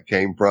where that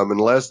came from,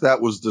 unless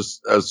that was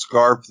a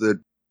scarf that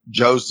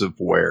Joseph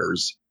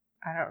wears.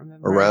 I don't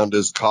remember. Around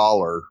his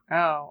collar.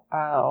 Oh,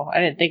 I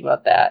didn't think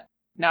about that.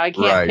 Now I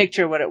can't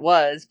picture what it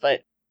was,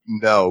 but...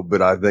 No,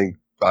 but I think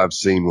I've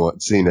seen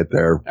it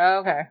there. Oh,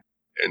 okay.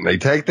 And they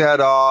take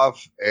that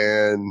off,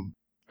 and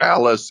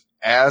Alice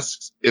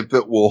asks if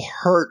it will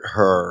hurt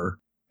her.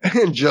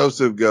 And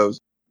Joseph goes,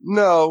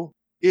 no,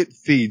 it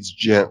feeds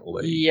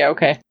gently. Yeah,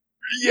 okay.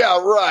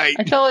 Yeah, right.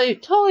 I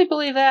totally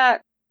believe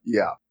that.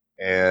 Yeah.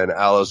 And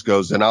Alice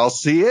goes, and I'll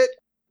see it?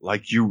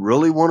 Like, you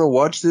really want to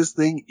watch this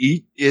thing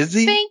eat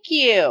Izzy? Thank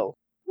you.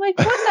 Like,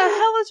 what the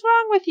hell is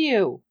wrong with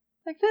you?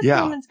 Like, this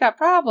woman's got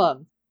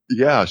problems.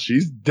 Yeah,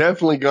 she's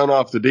definitely gone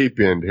off the deep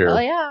end here. Oh,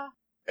 yeah.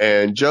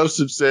 And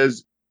Joseph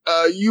says,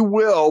 you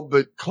will,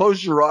 but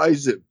close your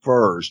eyes at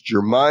first.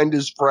 Your mind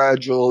is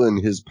fragile and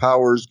his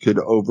powers could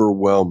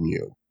overwhelm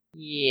you.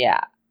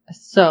 Yeah.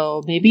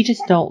 So maybe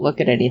just don't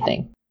look at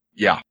anything.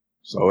 Yeah.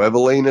 So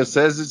Evelina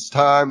says it's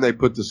time. They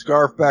put the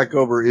scarf back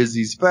over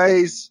Izzy's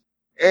face.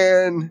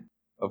 And,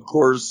 of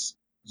course,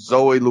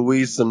 Zoe,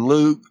 Luis, and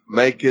Luke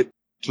make it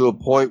to a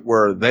point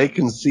where they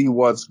can see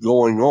what's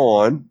going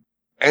on.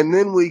 And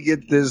then we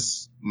get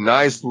this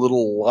nice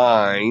little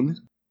line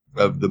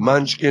of the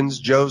Munchkins,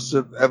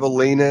 Joseph,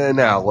 Evelina, and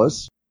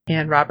Alice.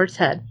 And Robert's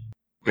head.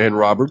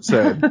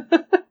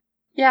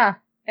 Yeah.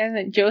 And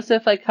then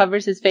Joseph, like,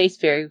 covers his face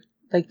very,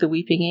 like, the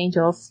weeping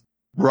angels.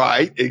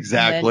 Right,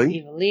 exactly. And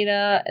then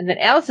Evelina, and then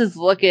Alice is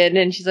looking,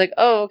 and she's like,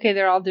 oh, okay,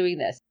 they're all doing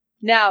this.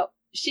 Now,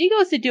 she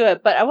goes to do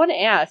it, but I want to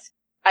ask,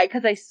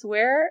 because I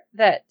swear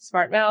that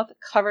Smartmouth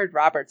covered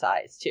Robert's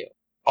eyes, too.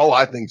 Oh,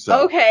 I think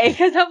so. Okay,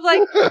 because I'm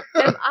like,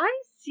 am I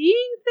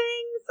seeing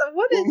things?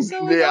 What is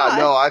going on? Yeah,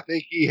 no, I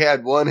think he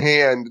had one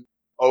hand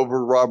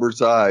over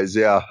Robert's eyes.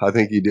 Yeah, I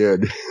think he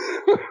did.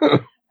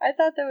 I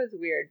thought that was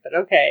weird,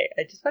 but okay.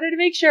 I just wanted to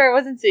make sure I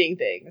wasn't seeing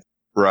things.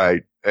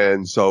 Right.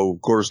 And so,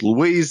 of course,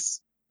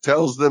 Luis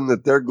tells them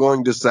that they're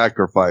going to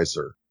sacrifice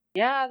her.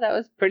 Yeah, that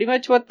was pretty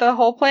much what the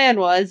whole plan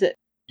was.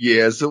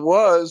 Yes, it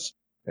was.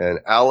 And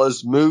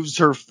Alice moves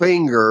her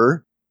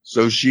finger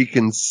so she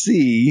can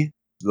see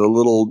the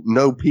little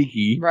no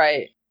peeky.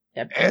 Right.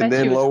 Yeah, and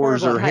then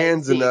lowers her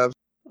hands enough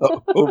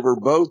over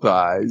both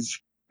eyes.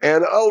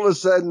 And all of a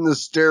sudden the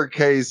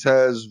staircase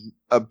has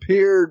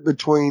appeared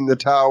between the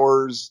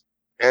towers,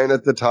 and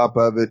at the top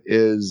of it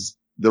is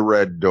the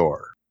red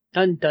door.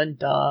 Dun dun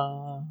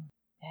dun.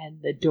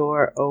 And the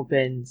door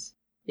opens.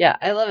 Yeah,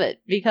 I love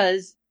it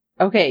because,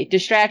 okay,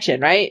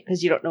 distraction, right?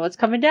 Because you don't know what's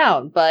coming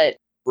down, but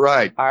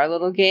right. Our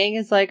little gang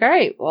is like, all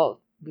right,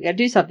 well, we gotta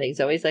do something.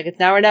 Zoe's like, it's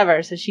now or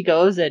never. So she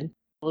goes, and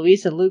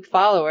Luis and Luke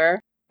follow her.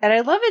 And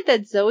I love it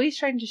that Zoe's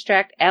trying to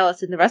distract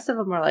Alice, and the rest of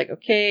them are like,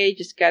 okay,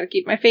 just gotta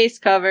keep my face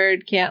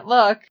covered, can't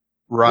look.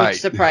 Right.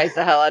 Which surprised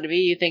the hell out of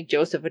me. You think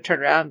Joseph would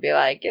turn around and be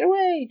like, get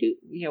away,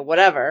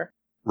 whatever.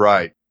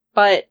 Right.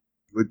 But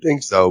Would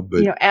think so,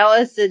 but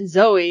Alice and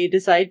Zoe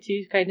decide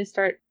to kind of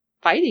start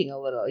fighting a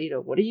little.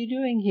 What are you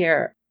doing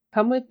here?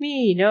 Come with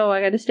me. No,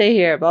 I gotta stay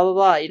here. Blah,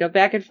 blah, blah.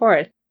 Back and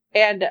forth.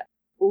 And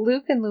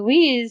Luke and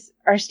Louise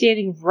are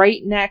standing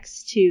right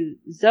next to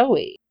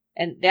Zoe.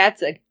 And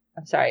that's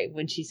I'm sorry,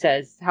 when she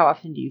says, how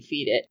often do you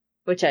feed it?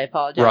 Which I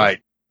apologize.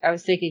 Right. I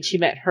was thinking she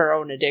meant her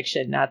own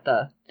addiction, not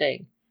the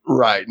thing.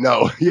 Right.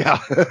 No. Yeah.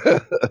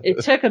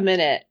 It took a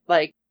minute,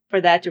 for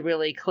that to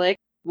really click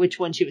which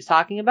one she was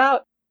talking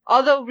about.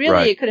 Although,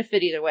 really, It could have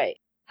fit either way.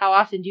 How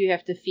often do you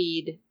have to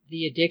feed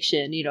the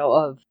addiction,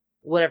 of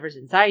whatever's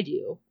inside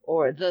you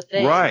or the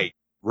thing? Right.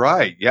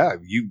 Right. Yeah.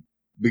 You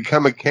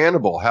become a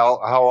cannibal. How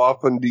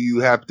often do you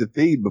have to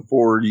feed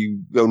before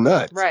you go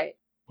nuts? Right.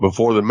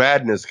 Before the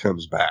madness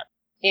comes back.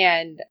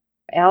 And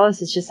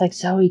Alice is just like,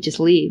 Zoe, just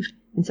leave.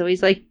 And so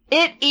he's like,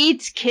 it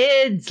eats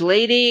kids,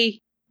 lady.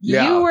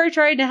 Yeah. You were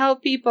trying to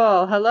help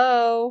people.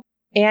 Hello.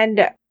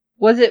 And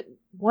was it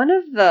one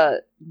of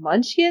the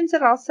Munchkins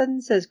that all of a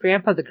sudden says,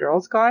 Grandpa, the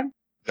girl's gone?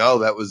 No,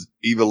 that was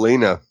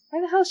Evelina.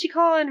 Why the hell is she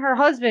calling her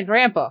husband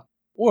Grandpa?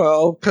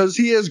 Well, because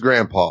he is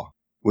Grandpa.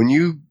 When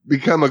you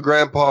become a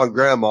grandpa and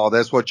grandma,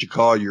 that's what you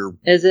call your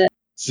Is it?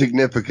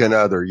 significant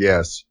other,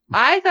 yes.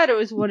 I thought it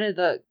was one of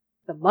the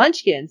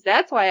Munchkins.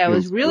 That's why I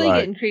was really Right.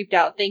 getting creeped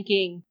out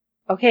thinking,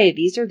 okay,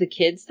 these are the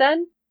kids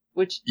then?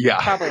 Which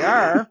Yeah. probably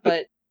are,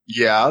 but...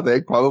 Yeah,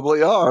 they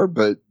probably are,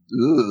 but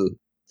ugh.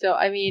 So,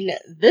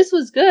 this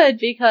was good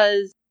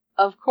because,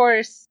 of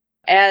course,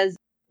 as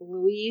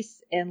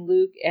Louise and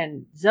Luke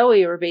and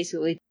Zoe were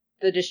basically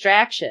the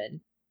distraction,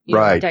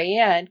 Right.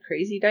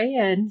 Crazy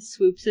Diane,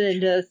 swoops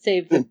in to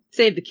save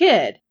the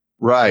kid.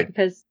 Right.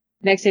 Because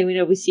next thing we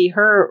know, we see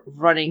her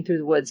running through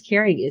the woods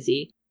carrying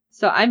Izzy.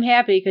 So I'm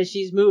happy because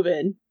she's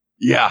moving.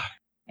 Yeah.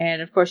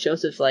 And of course,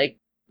 Joseph's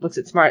looks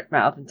at Smart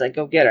Mouth and it's like,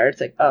 go get her.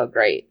 It's like, oh,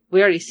 great.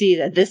 We already see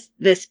that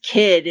this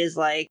kid is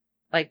like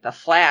the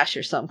Flash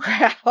or some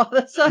crap all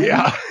of a sudden.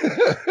 Yeah.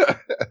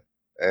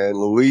 And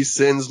Louise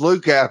sends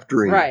Luke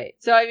after him. Right.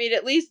 So,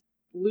 at least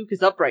Luke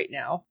is upright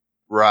now.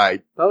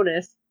 Right.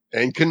 Bonus.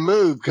 And can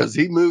move because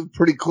he moved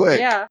pretty quick.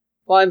 Yeah.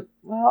 Well,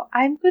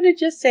 I'm going to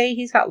just say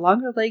he's got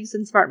longer legs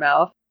than Smart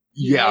Mouth.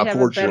 He Yeah, might have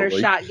fortunately. a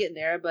better shot getting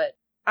there, but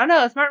I don't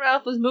know. Smart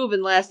Mouth was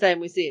moving last time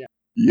we seen him.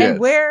 Yes. And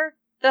where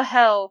the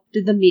hell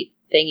did the meat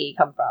thingy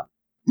come from?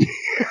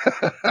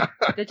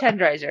 The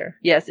tenderizer.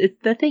 Yes,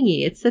 it's the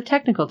thingy. It's the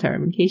technical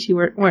term, in case you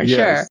weren't Yes.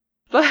 sure.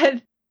 But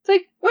it's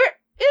like, where?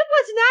 It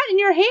was not in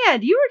your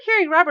hand. You were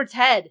carrying Robert's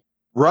head.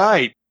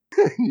 Right.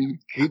 He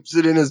keeps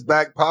it in his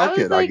back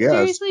pocket, I guess.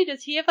 Seriously,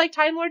 does he have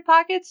Time Lord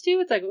pockets too?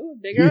 It's like, ooh,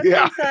 bigger on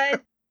the inside.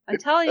 I'm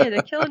telling you,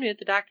 they're killing me with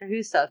the Doctor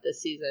Who stuff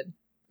this season.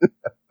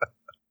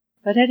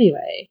 But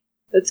anyway,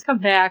 let's come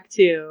back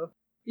to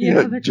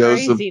the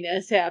Joseph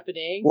craziness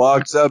happening.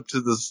 Walks up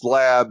to the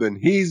slab and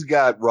he's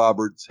got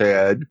Robert's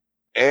head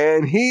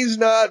and he's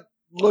not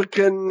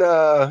looking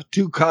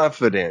too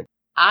confident.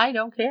 I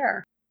don't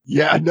care.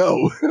 Yeah,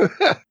 no.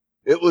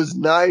 It was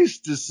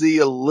nice to see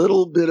a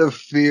little bit of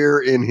fear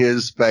in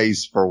his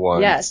face for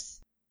once. Yes.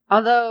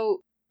 Although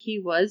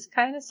he was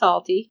kind of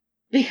salty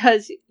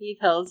because he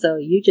tells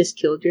Zoe, you just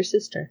killed your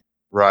sister.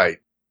 Right.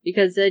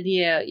 Because then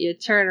you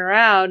turn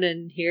around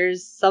and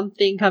here's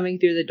something coming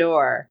through the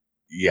door.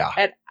 Yeah.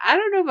 And I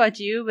don't know about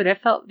you, but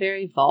it felt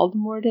very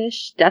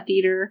Voldemort-ish, Death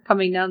Eater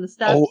coming down the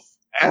steps. Oh,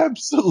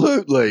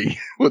 absolutely.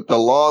 With the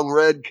long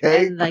red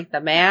cape. And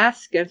the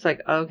mask. It's like,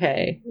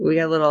 okay, we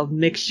got a little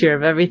mixture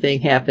of everything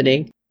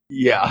happening.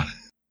 Yeah.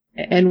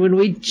 And when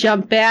we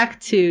jump back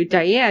to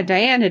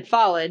Diane had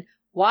fallen.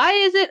 Why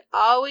is it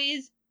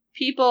always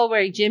people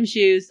wearing gym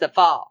shoes that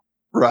fall?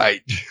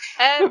 Right.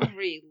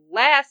 Every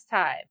last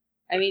time.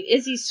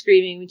 Izzy's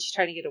screaming when she's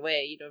trying to get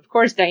away. Of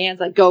course, Diane's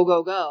like, go,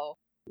 go, go.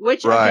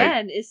 Which,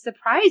 again, is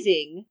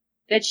surprising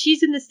that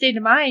she's in the state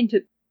of mind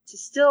to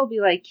still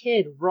be like,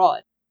 kid,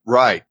 run.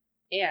 Right.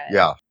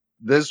 Yeah.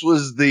 This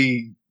was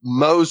the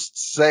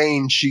most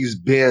sane she's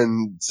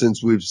been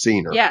since we've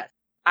seen her. Yes.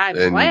 I'm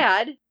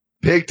glad.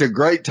 Picked a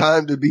great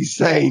time to be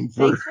sane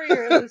for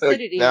your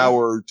lucidity. an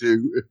hour or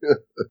two.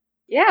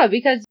 Yeah,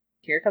 because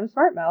here comes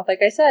Smart Mouth,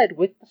 like I said,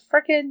 with the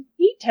frickin'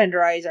 meat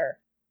tenderizer.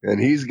 And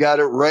he's got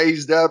it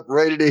raised up,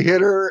 ready to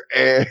hit her,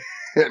 and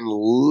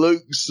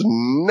Luke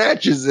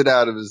snatches it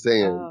out of his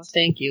hands. Oh,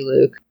 thank you,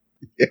 Luke.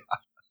 Yeah.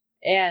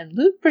 And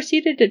Luke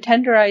proceeded to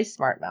tenderize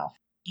Smart Mouth.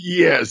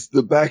 Yes,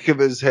 the back of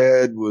his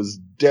head was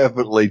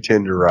definitely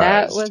tenderized.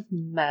 That was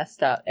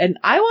messed up. And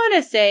I want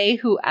to say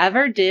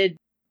whoever did,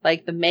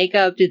 the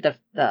makeup, did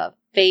the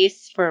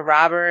face for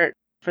Robert,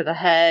 for the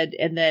head,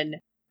 and then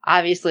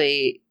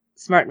obviously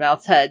Smart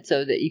Mouth's head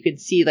so that you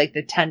could see, the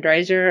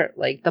tenderizer,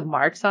 the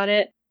marks on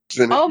it.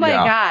 Oh my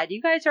God,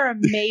 you guys are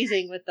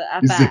amazing with the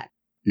FX.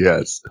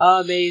 Yes.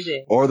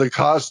 Amazing. Or the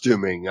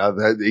costuming.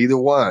 Either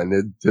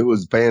one. It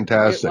was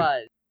fantastic. It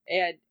was.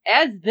 And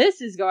as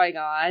this is going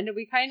on,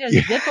 we kind of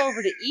zip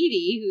over to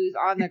Edie, who's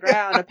on the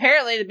ground.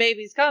 Apparently the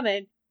baby's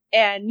coming.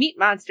 And Meat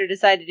Monster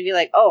decided to be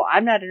like, oh,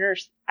 I'm not a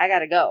nurse. I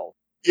gotta go.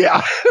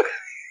 Yeah.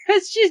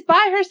 Because she's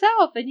by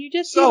herself, and you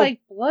just see, like,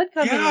 blood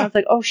coming, and I was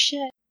like, oh,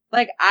 shit.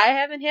 Like, I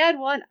haven't had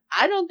one.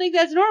 I don't think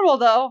that's normal,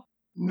 though.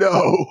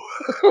 No.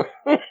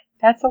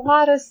 That's a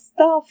lot of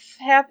stuff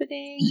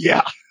happening.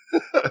 Yeah.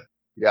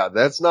 Yeah,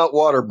 that's not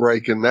water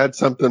breaking. That's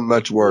something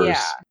much worse.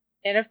 Yeah.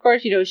 And, of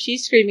course,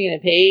 she's screaming in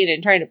pain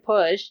and trying to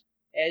push,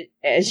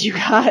 as you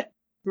got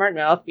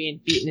Smartmouth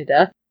being beaten to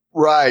death.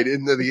 Right,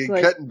 and the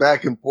cutting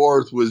back and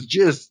forth was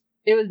just...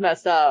 It was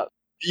messed up.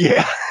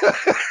 Yeah,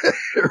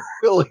 it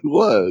really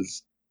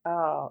was.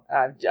 Oh,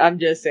 I'm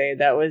just saying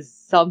that was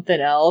something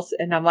else,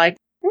 and I'm like,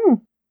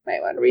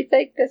 might want to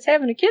rethink this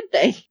having a kid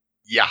thing.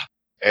 Yeah,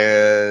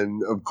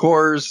 and of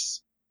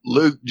course,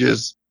 Luke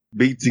just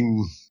beats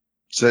him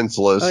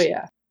senseless. Oh,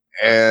 yeah.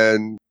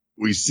 And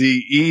we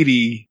see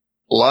Edie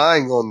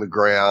lying on the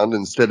ground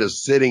instead of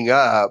sitting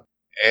up,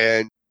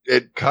 and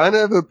it kind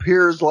of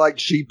appears like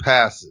she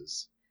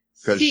passes.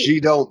 Because she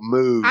don't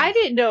move. I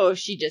didn't know if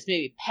she just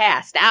maybe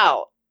passed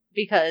out.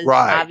 Because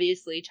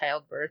obviously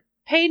childbirth,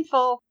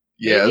 painful.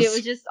 Yes. Maybe it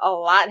was just a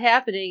lot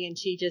happening and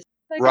she just,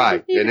 like, right. I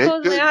just need to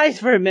close my eyes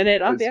for a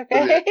minute. I'll be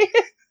okay.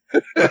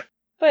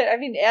 But, I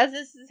mean, as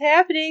this is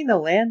happening, the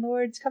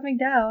landlord's coming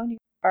down.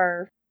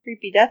 Our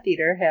creepy Death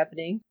Eater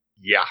happening.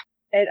 Yeah.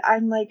 And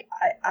I'm like,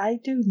 I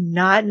do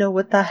not know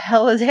what the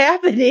hell is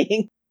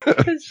happening.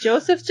 Because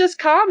Joseph's just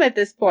calm at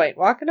this point,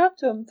 walking up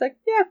to him. It's like,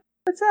 yeah,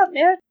 what's up,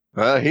 man?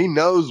 He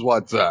knows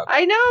what's up.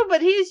 I know,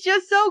 but he's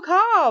just so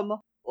calm.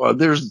 Well,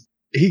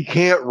 he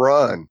can't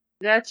run.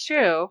 That's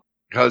true.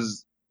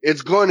 Because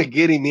it's going to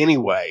get him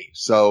anyway.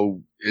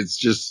 So it's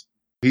just,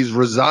 he's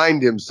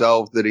resigned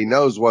himself that he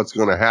knows what's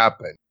going to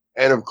happen.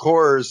 And of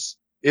course,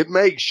 it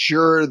makes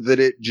sure that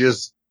it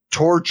just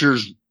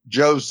tortures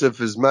Joseph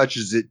as much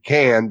as it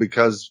can,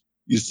 because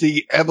you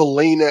see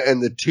Evelina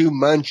and the two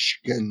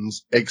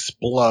munchkins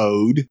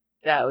explode.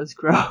 That was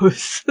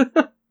gross.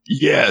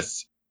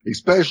 Yes.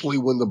 Especially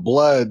when the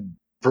blood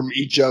from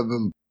each of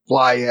them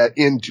fly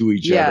into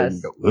each other.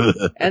 And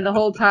go, and the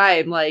whole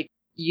time, like,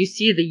 you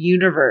see the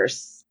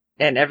universe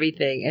and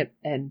everything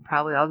and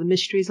probably all the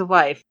mysteries of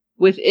life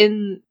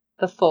within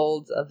the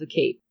folds of the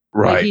cape.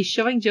 Right. Like, he's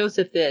showing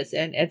Joseph this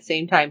and at the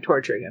same time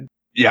torturing him.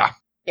 Yeah.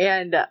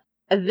 And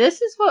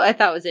this is what I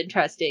thought was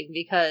interesting,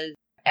 because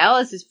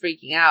Alice is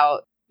freaking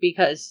out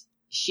because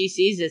she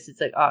sees this.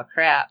 It's like, oh,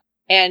 crap.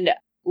 And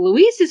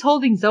Louise is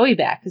holding Zoe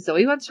back because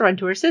Zoe wants to run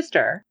to her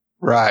sister.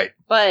 Right.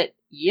 But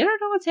you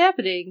don't know what's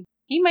happening.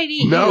 He might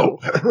eat you.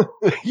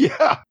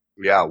 Yeah.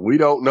 Yeah, we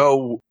don't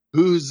know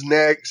who's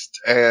next.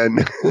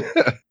 And,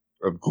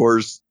 of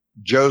course,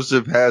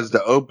 Joseph has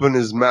to open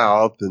his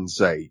mouth and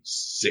say,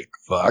 sick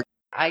fuck.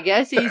 I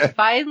guess he's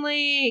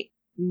finally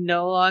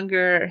no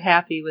longer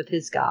happy with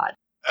his God.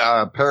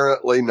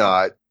 Apparently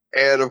not.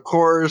 And, of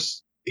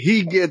course,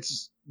 he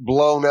gets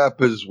blown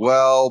up as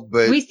well,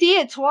 but... We see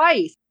it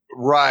twice.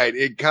 Right.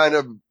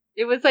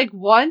 It was like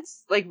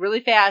once, like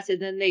really fast,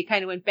 and then they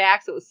kind of went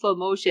back, so it was slow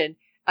motion.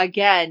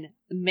 Again,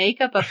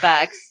 makeup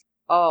effects.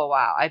 Oh,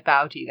 wow. I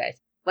bow to you guys.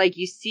 Like,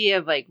 you see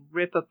him, like,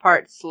 rip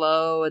apart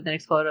slow and then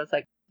explode. I was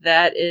like,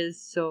 that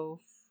is so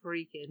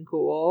freaking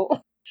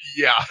cool.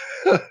 Yeah.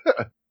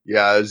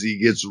 Yeah, as he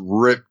gets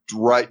ripped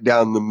right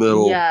down the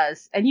middle.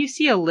 Yes. And you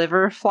see a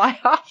liver fly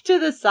off to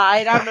the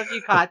side. I don't know if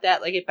you caught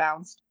that. Like, it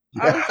bounced.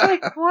 Yeah. I was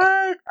like,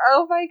 what?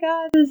 Oh, my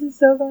God. This is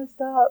so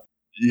messed up.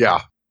 Yeah.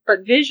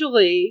 But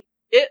visually,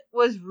 it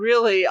was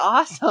really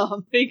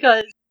awesome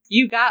because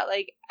you got,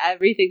 like,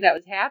 everything that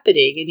was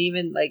happening, and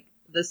even, like,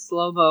 the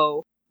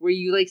slow-mo where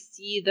you, like,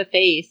 see the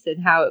face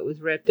and how it was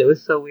ripped. It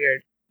was so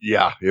weird.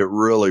 Yeah, it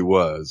really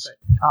was.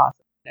 But awesome.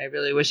 I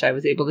really wish I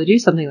was able to do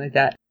something like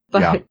that.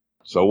 But yeah.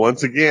 So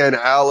once again,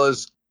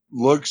 Alice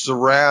looks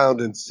around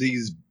and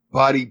sees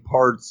body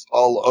parts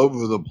all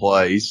over the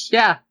place.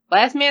 Yeah.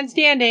 Last man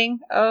standing.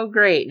 Oh,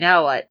 great.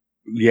 Now what?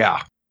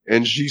 Yeah.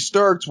 And she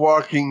starts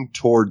walking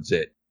towards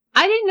it.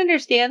 I didn't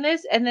understand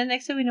this, and then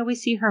next thing we know, we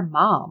see her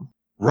mom.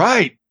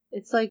 Right.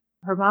 It's like,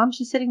 her mom's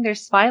just sitting there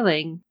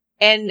smiling,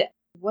 and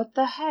what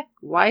the heck?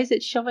 Why is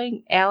it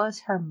showing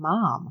Alice her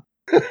mom?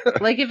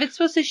 Like, if it's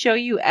supposed to show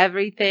you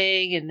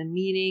everything and the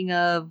meaning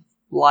of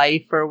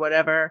life or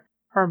whatever,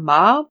 her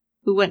mom,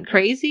 who went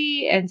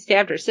crazy and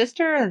stabbed her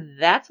sister,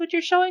 that's what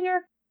you're showing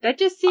her? That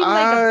just seems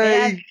like a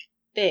bad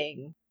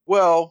thing.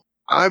 Well,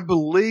 I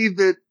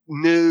believe it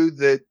knew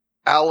that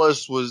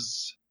Alice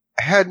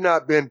had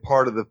not been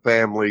part of the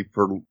family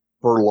for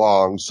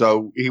long,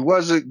 so he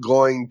wasn't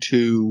going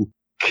to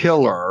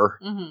kill her,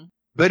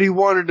 but he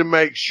wanted to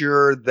make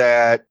sure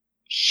that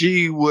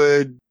she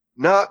would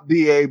not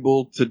be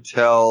able to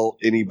tell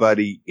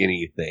anybody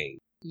anything.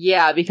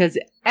 Yeah, because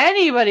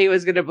anybody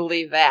was going to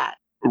believe that.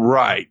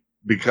 Right,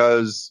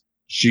 because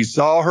she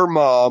saw her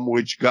mom,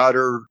 which got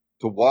her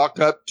to walk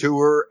up to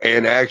her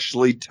and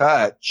actually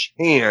touch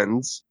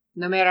hands.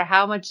 No matter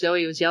how much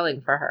Zoe was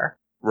yelling for her.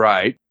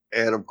 Right.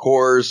 And of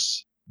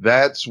course,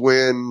 that's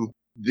when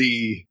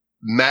the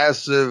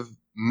massive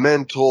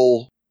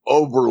mental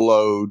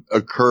overload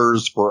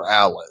occurs for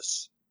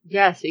Alice.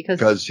 Yes,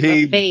 because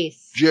he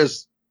face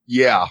just,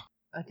 yeah.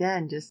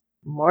 Again, just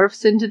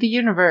morphs into the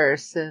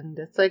universe, and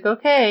it's like,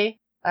 okay,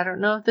 I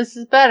don't know if this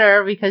is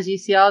better, because you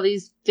see all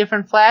these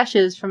different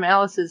flashes from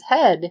Alice's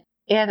head,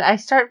 and I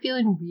start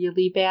feeling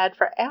really bad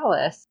for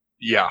Alice.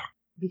 Yeah.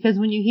 Because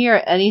when you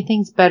hear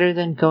anything's better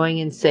than going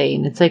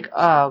insane, it's like,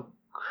 oh,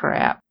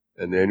 crap.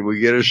 And then we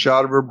get a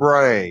shot of her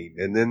brain.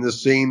 And then the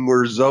scene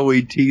where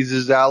Zoe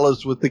teases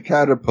Alice with the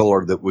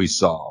caterpillar that we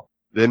saw.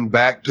 Then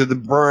back to the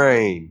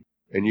brain.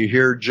 And you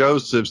hear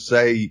Joseph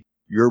say,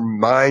 your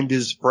mind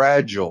is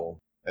fragile.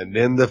 And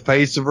then the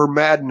face of her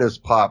madness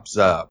pops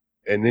up.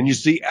 And then you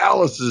see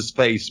Alice's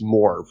face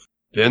morph.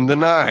 Then the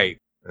knife.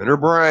 And her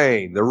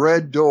brain. The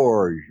red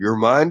door. Your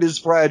mind is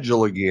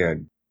fragile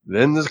again.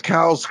 Then the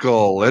cow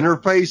skull. And her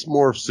face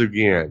morphs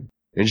again.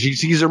 And she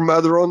sees her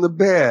mother on the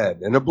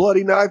bed and a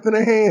bloody knife in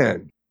a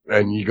hand.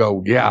 And you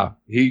go, yeah,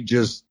 he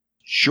just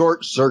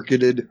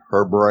short-circuited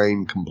her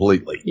brain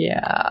completely.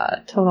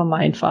 Yeah, total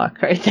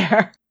mindfuck right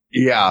there.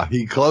 Yeah,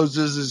 he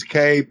closes his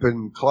cape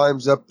and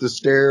climbs up the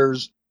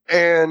stairs.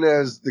 And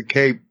as the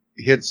cape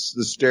hits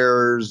the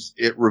stairs,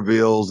 it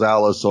reveals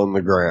Alice on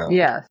the ground.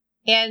 Yes.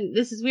 And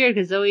this is weird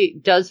because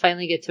Zoe does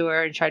finally get to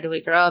her and try to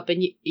wake her up.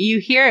 And you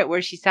hear it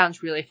where she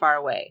sounds really far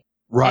away.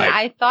 Right. And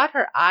I thought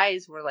her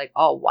eyes were like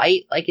all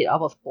white, like it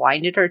almost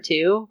blinded her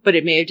too, but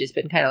it may have just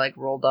been kind of like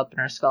rolled up in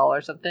her skull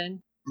or something.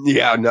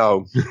 Yeah,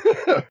 no.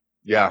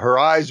 Yeah, her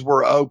eyes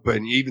were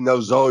open, even though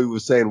Zoe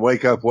was saying,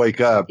 wake up,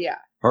 wake up. Yeah.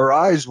 Her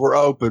eyes were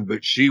open,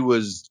 but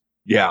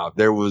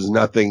there was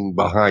nothing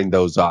behind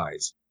those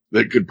eyes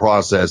that could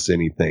process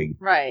anything.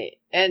 Right.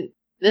 And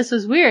this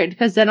was weird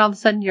because then all of a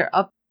sudden you're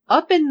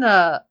up in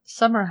the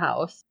summer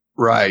house.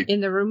 Right.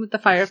 In the room with the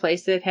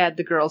fireplace that had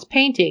the girl's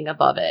painting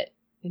above it.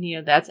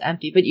 And, that's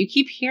empty. But you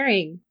keep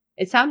hearing,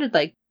 it sounded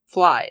like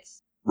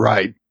flies.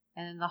 Right.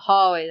 And in the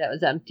hallway, that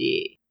was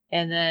empty.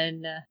 And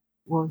then,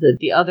 what was it?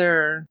 The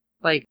other,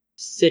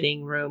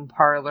 sitting room,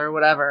 parlor,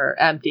 whatever,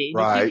 empty.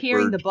 Right. You keep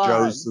hearing the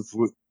bugs.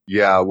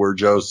 Where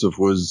Joseph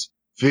was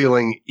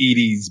feeling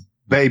Edie's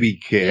baby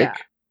kick. Yeah.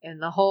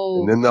 And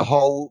then the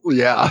whole,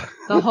 yeah.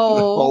 The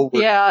whole,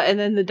 yeah. And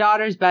then the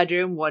daughter's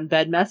bedroom, one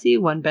bed messy,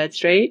 one bed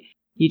straight.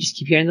 You just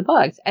keep hearing the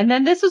bugs. And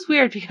then this was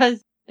weird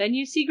because then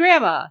you see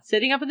Grandma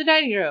sitting up in the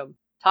dining room,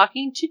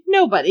 talking to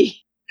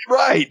nobody.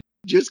 Right.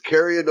 Just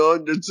carrying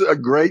on. It's a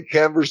great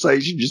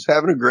conversation, just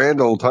having a grand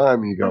old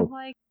time. And you go, I'm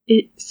like,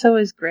 so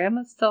is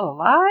Grandma still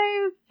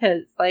alive?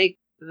 Because,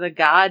 the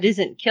God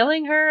isn't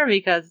killing her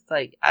because,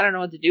 I don't know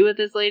what to do with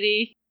this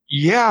lady.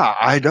 Yeah,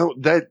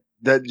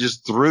 that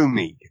just threw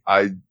me.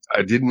 I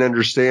didn't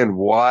understand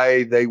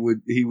why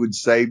he would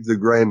save the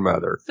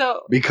grandmother.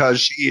 So, because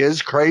she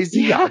is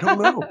crazy? Yeah, I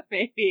don't know.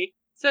 Maybe.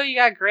 So you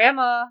got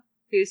Grandma,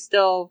 who's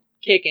still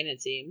kicking,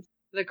 it seems.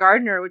 The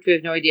gardener, which we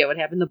have no idea what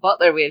happened. The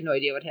butler, we have no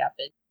idea what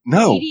happened.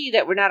 No. Edie,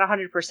 that we're not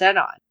 100%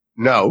 on.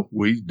 No,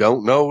 we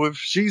don't know if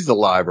she's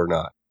alive or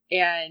not.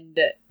 And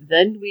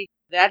then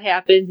that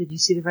happens, and you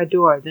see the red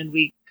door. Then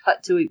we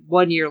cut to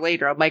 1 year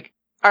later. I'm like,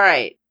 all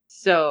right,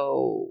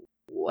 so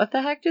what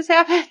the heck just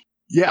happened?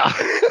 Yeah.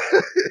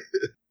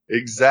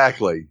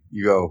 Exactly.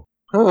 You go,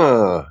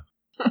 huh.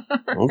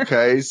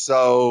 Okay,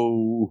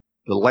 so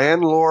the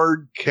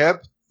landlord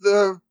kept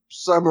the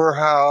summer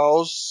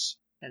house.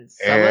 And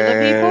some of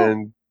the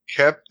people?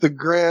 Kept the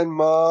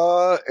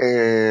grandma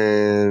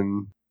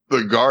and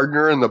the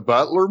gardener and the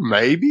butler,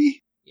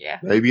 maybe? Yeah.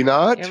 Maybe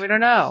not? Yeah, we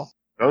don't know.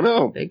 Don't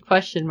know. Big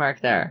question mark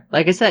there.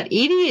 Like I said,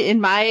 Edie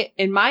in my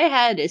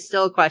head is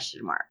still a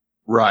question mark.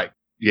 Right.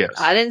 Yes.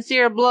 I didn't see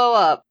her blow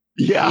up.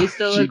 Yeah. She's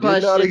still she a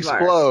question did not mark.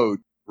 explode.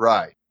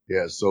 Right.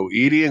 Yeah. So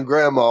Edie and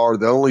Grandma are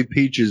the only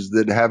Peaches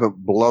that haven't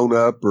blown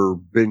up or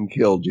been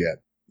killed yet.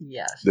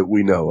 Yes. That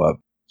we know of.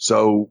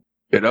 So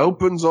it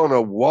opens on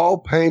a wall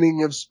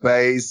painting of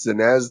space, and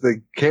as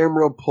the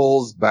camera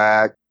pulls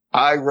back,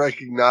 I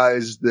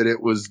recognized that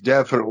it was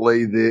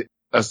definitely the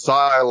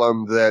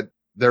asylum that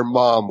their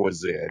mom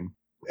was in.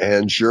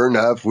 And sure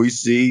enough, we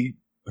see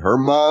her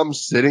mom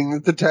sitting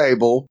at the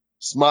table,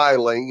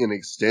 smiling, and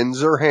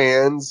extends her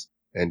hands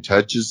and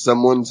touches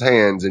someone's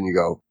hands, and you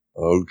go,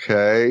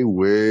 okay,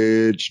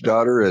 which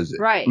daughter is it?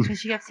 Right, because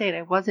she kept saying,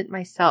 I wasn't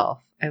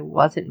myself. I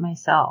wasn't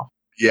myself.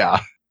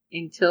 Yeah.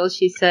 Until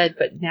she said,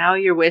 but now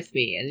you're with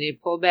me. And you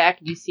pull back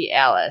and you see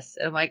Alice.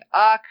 And I'm like,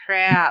 oh,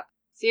 crap.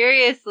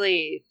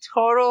 Seriously.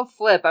 Total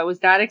flip. I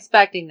was not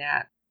expecting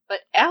that. But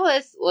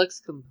Alice looks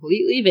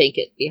completely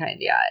vacant behind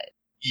the eyes.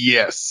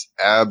 Yes,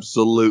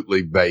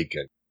 absolutely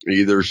vacant.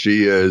 Either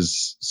she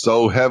is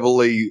so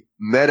heavily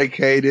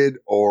medicated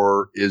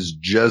or is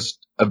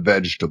just a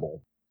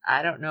vegetable.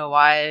 I don't know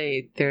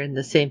why they're in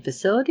the same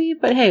facility,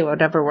 but hey,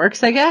 whatever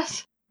works, I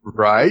guess.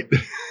 Right?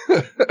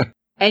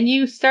 And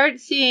you start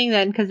seeing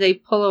then, because they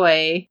pull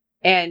away,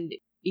 and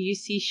you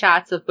see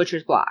shots of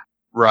Butcher's Block.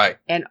 Right.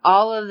 And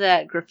all of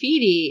that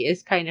graffiti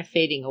is kind of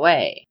fading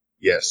away.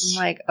 Yes.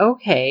 I'm like,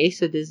 okay,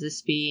 so does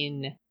this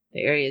mean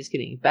the area is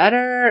getting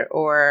better,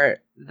 or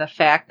the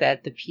fact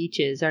that the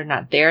Peaches are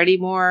not there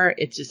anymore,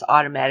 it's just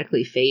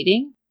automatically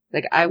fading?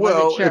 I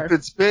wasn't sure. Well, if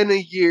it's been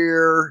a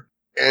year,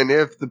 and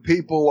if the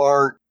people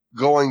aren't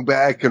going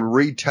back and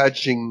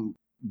retouching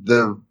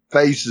the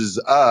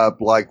faces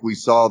up like we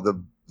saw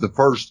the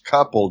first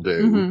couple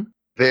do,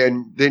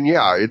 then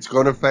yeah, it's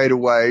going to fade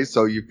away.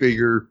 So you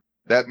figure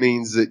that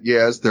means that,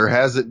 yes, there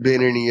hasn't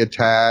been any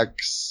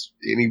attacks,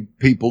 any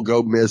people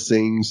go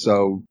missing.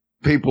 So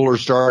people are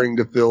starting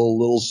to feel a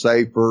little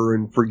safer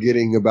and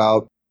forgetting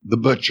about the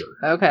butcher.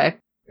 Okay.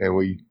 And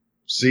we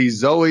see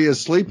Zoe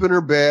asleep in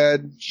her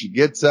bed. She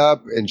gets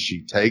up and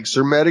she takes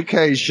her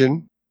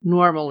medication.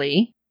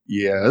 Normally.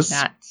 Yes.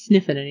 Not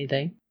sniffing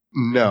anything.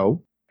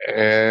 No.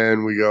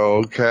 And we go,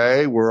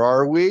 okay, where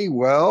are we?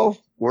 Well,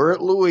 we're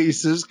at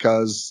Luis's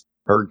because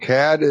her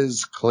cat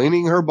is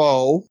cleaning her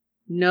bowl.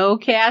 No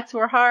cats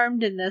were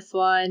harmed in this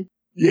one.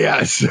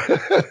 Yes.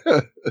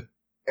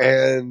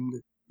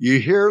 And you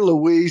hear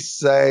Luis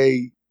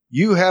say,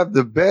 you have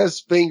the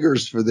best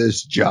fingers for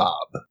this job.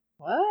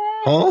 What?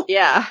 Huh?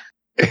 Yeah.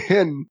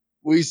 And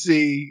we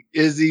see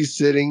Izzy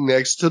sitting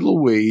next to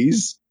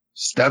Louise,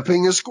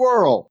 stuffing a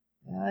squirrel.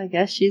 Well, I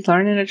guess she's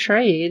learning a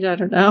trade. I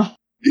don't know.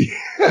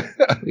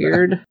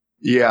 Weird.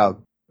 Yeah,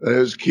 that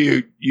was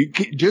cute. You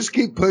just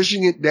keep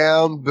pushing it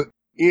down, but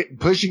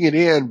pushing it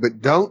in,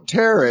 but don't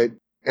tear it,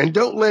 and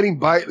don't let him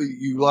bite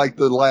you like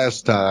the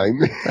last time.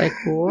 Like,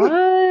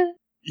 what?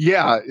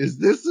 Yeah, is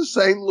this the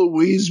same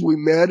Louise we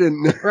met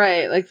in?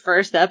 Right, like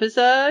first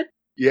episode?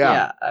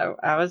 Yeah.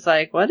 I was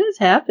like, what is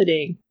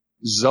happening?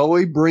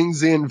 Zoe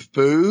brings in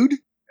food,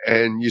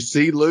 and you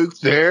see Luke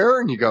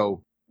there, and you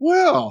go,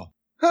 well,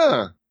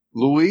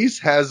 Louise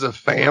has a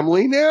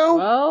family now?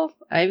 Well,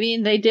 I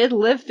mean, they did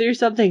live through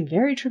something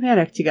very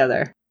traumatic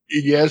together.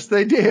 Yes,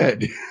 they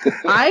did.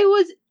 I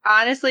was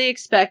honestly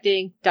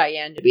expecting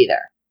Diane to be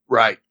there.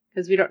 Right.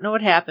 Because we don't know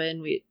what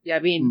happened.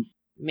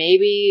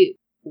 Maybe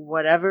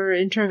whatever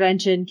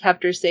intervention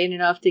kept her sane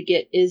enough to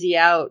get Izzy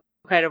out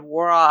kind of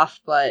wore off,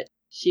 but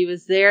she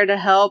was there to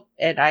help,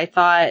 and I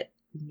thought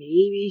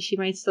maybe she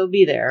might still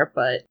be there,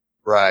 but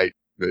right.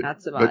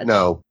 Not so much. But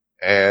no.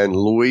 And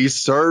Louise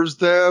serves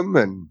them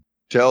and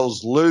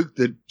tells Luke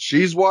that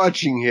she's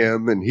watching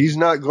him and he's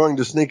not going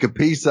to sneak a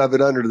piece of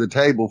it under the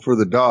table for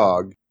the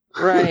dog.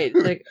 Right.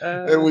 Like,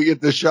 and we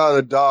get the shot of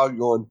the dog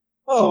going,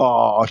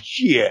 oh,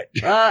 shit.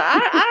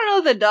 I don't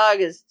know if the dog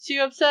is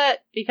too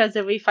upset because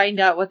if we find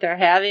out what they're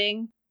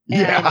having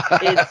and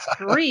it's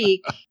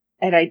Greek,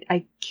 and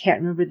I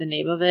can't remember the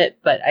name of it,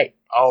 but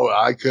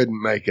I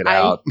couldn't make it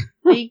out.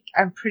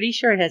 I'm pretty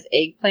sure it has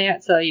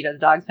eggplant, so, the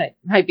dogs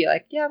might be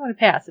like, yeah, I'm going to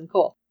pass. I'm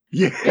cool.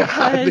 Yeah, because,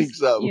 I think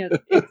so.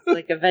 It's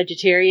like a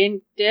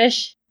vegetarian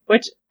dish,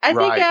 which I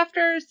think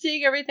after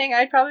seeing everything,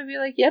 I'd probably be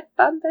like, yep,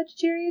 I'm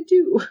vegetarian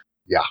too.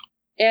 Yeah.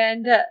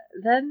 And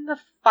then the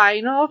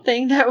final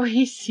thing that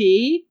we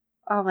see,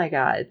 oh my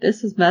God,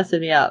 this is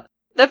messing me up.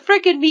 The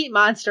frickin' meat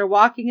monster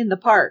walking in the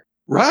park.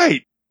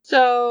 Right.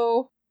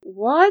 So,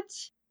 what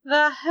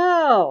the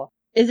hell?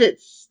 Is it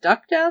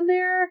stuck down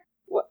there?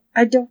 What?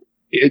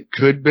 It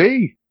could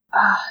be.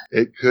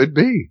 It could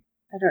be.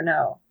 I don't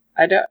know.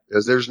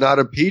 Because there's not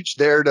a peach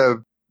there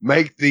to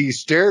make the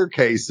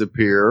staircase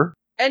appear.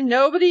 And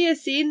nobody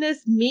has seen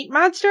this meat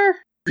monster?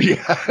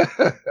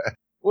 Yeah.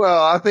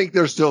 Well, I think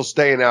they're still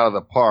staying out of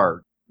the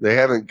park.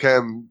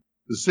 The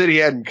city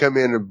hadn't come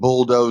in and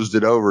bulldozed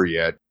it over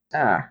yet.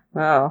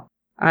 Well,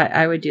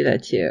 I would do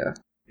that too.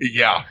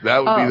 Yeah,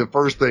 that would be the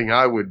first thing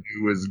I would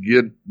do is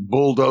get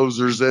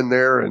bulldozers in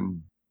there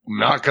and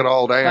knock it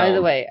all down. By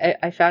the way,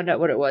 I found out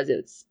what it was.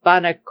 It's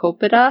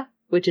spanakopita,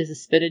 which is a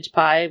spinach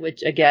pie,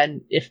 which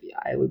again, if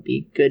I would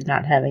be good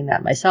not having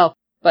that myself,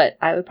 but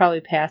I would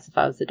probably pass if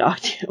I was the dog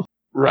too.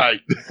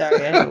 Right. Sorry,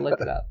 I had to look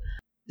it up.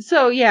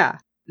 So yeah,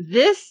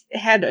 this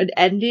had an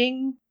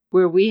ending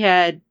where we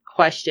had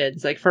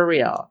questions, like for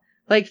real.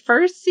 Like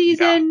first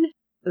season,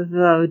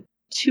 the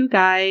two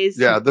guys.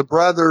 Yeah, the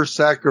brother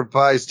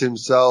sacrificed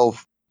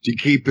himself to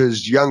keep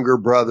his younger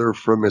brother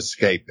from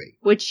escaping.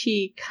 Which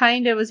he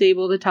kind of was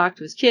able to talk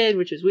to his kid,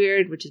 which was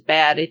weird, which is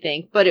bad, I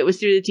think. But it was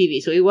through the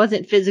TV, so he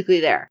wasn't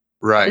physically there.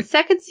 Right. The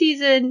second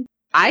season,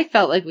 I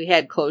felt like we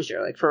had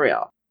closure, like for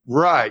real.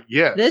 Right,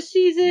 yes. This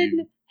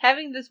season,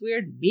 having this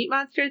weird meat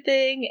monster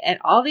thing and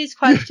all these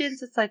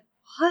questions, it's like,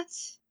 what?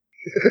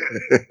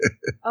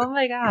 Oh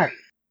my God.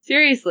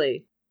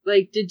 Seriously.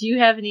 Like, did you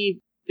have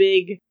any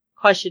big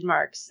question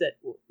marks that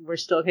were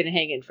still kind of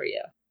hanging for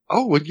you?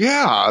 Oh, well,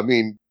 yeah. I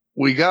mean,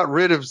 we got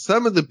rid of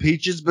some of the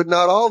peaches, but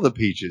not all the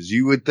peaches.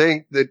 You would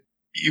think that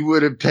you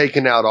would have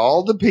taken out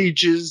all the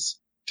peaches,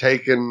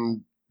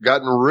 gotten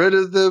rid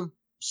of the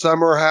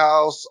summer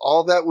house,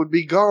 all that would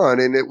be gone,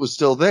 and it was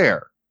still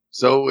there.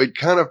 So it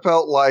kind of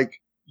felt like,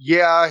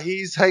 yeah,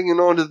 he's hanging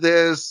on to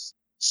this,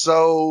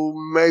 so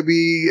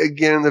maybe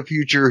again in the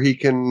future he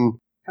can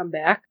come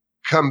back.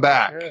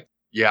 Sure.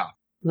 Yeah.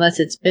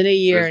 Unless it's been a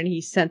year and he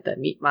sent the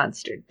meat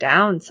monster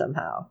down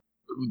somehow.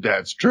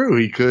 That's true.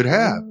 He could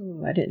have.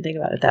 Ooh, I didn't think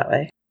about it that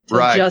way. So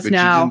right. Just but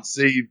now.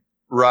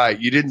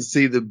 You didn't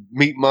see the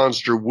meat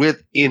monster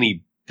with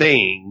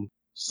anything.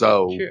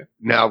 So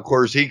now, of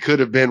course, he could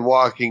have been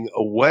walking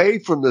away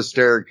from the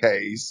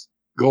staircase,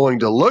 going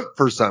to look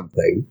for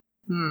something.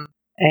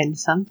 And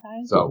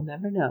sometimes you'll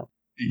never know.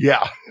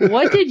 Yeah.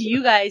 What did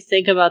you guys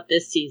think about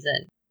this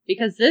season?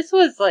 Because this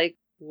was like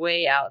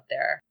way out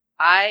there.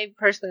 I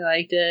personally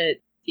liked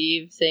it.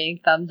 Steve saying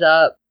thumbs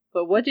up.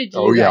 But what did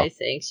you guys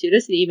think? Shoot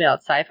us an email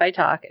at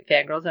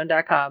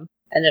sci-fi-talk@fangirlzone.com,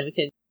 and then we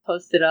can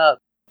post it up.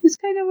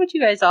 Just kind of what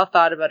you guys all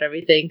thought about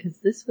everything, because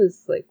this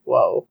was like,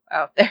 whoa,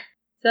 out there.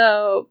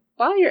 So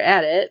while you're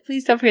at it,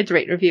 please don't forget to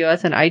rate and review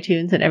us on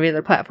iTunes and every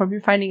other platform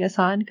you're finding us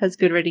on, because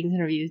good ratings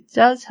and reviews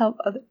does help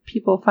other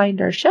people find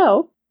our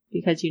show,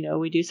 because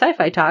we do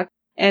Sci-Fi Talk.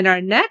 And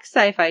our next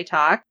Sci-Fi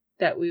Talk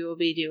that we will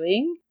be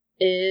doing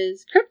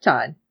is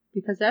Krypton,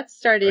 because that's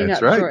starting up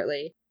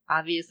shortly.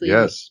 Obviously.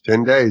 Yes,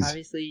 10 days.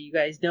 Obviously, you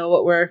guys know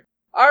what we're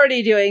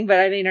already doing, but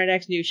I mean our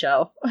next new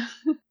show.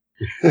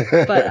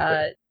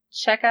 But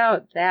check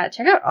out that.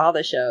 Check out all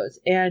the shows.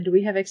 And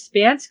we have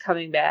Expanse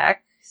coming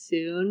back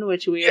soon,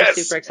 which we are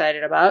super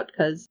excited about,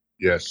 because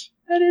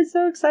that is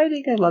so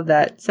exciting. I love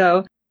that.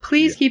 So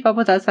please keep up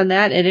with us on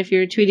that. And if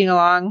you're tweeting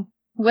along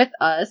with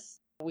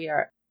us, we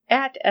are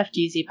at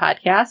FGZ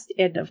Podcast.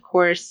 And of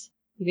course,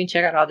 you can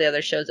check out all the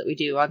other shows that we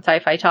do on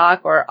Sci-Fi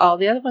Talk, or all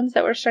the other ones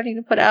that we're starting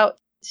to put out.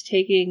 It's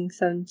taking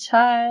some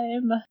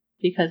time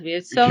because we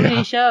have so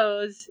many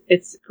shows.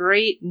 It's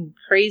great and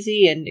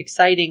crazy and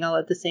exciting all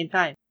at the same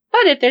time.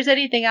 But if there's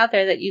anything out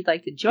there that you'd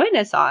like to join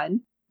us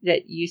on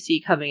that you see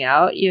coming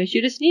out,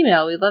 shoot us an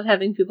email. We love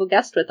having people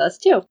guest with us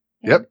too.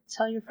 And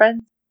tell your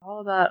friends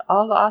all about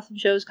all the awesome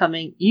shows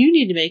coming. You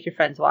need to make your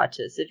friends watch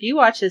this. If you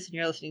watch this and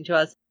you're listening to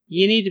us,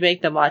 you need to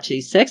make them watch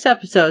these 6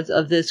 episodes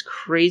of this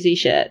crazy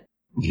shit.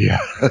 Yeah.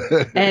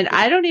 And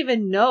I don't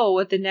even know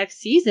what the next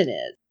season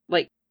is.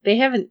 Like, they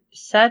haven't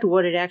said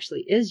what it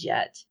actually is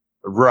yet.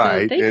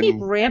 Right. So they keep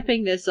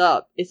ramping this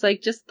up. It's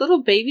like just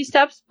little baby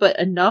steps, but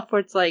enough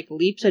where it's like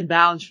leaps and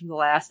bounds from the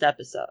last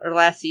episode or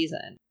last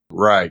season.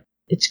 Right.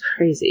 It's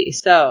crazy.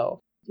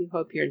 So we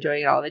hope you're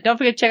enjoying all of it. Don't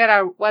forget to check out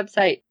our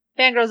website,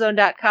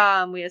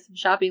 fangirlzone.com. We have some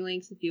shopping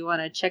links if you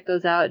want to check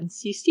those out and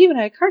see Steve and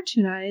I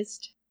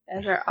cartoonized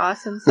as our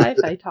awesome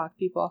Sci-Fi Talk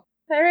people.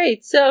 All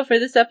right. So for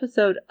this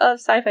episode of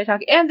Sci-Fi Talk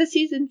and the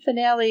season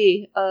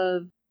finale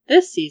of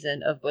this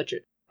season of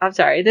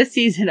this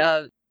season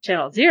of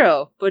Channel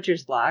Zero,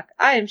 Butcher's Block.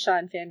 I am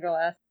Sean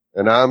Fangirl.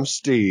 And I'm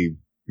Steve.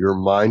 Your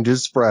mind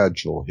is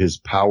fragile. His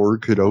power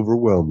could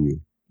overwhelm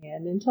you.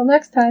 And until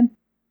next time.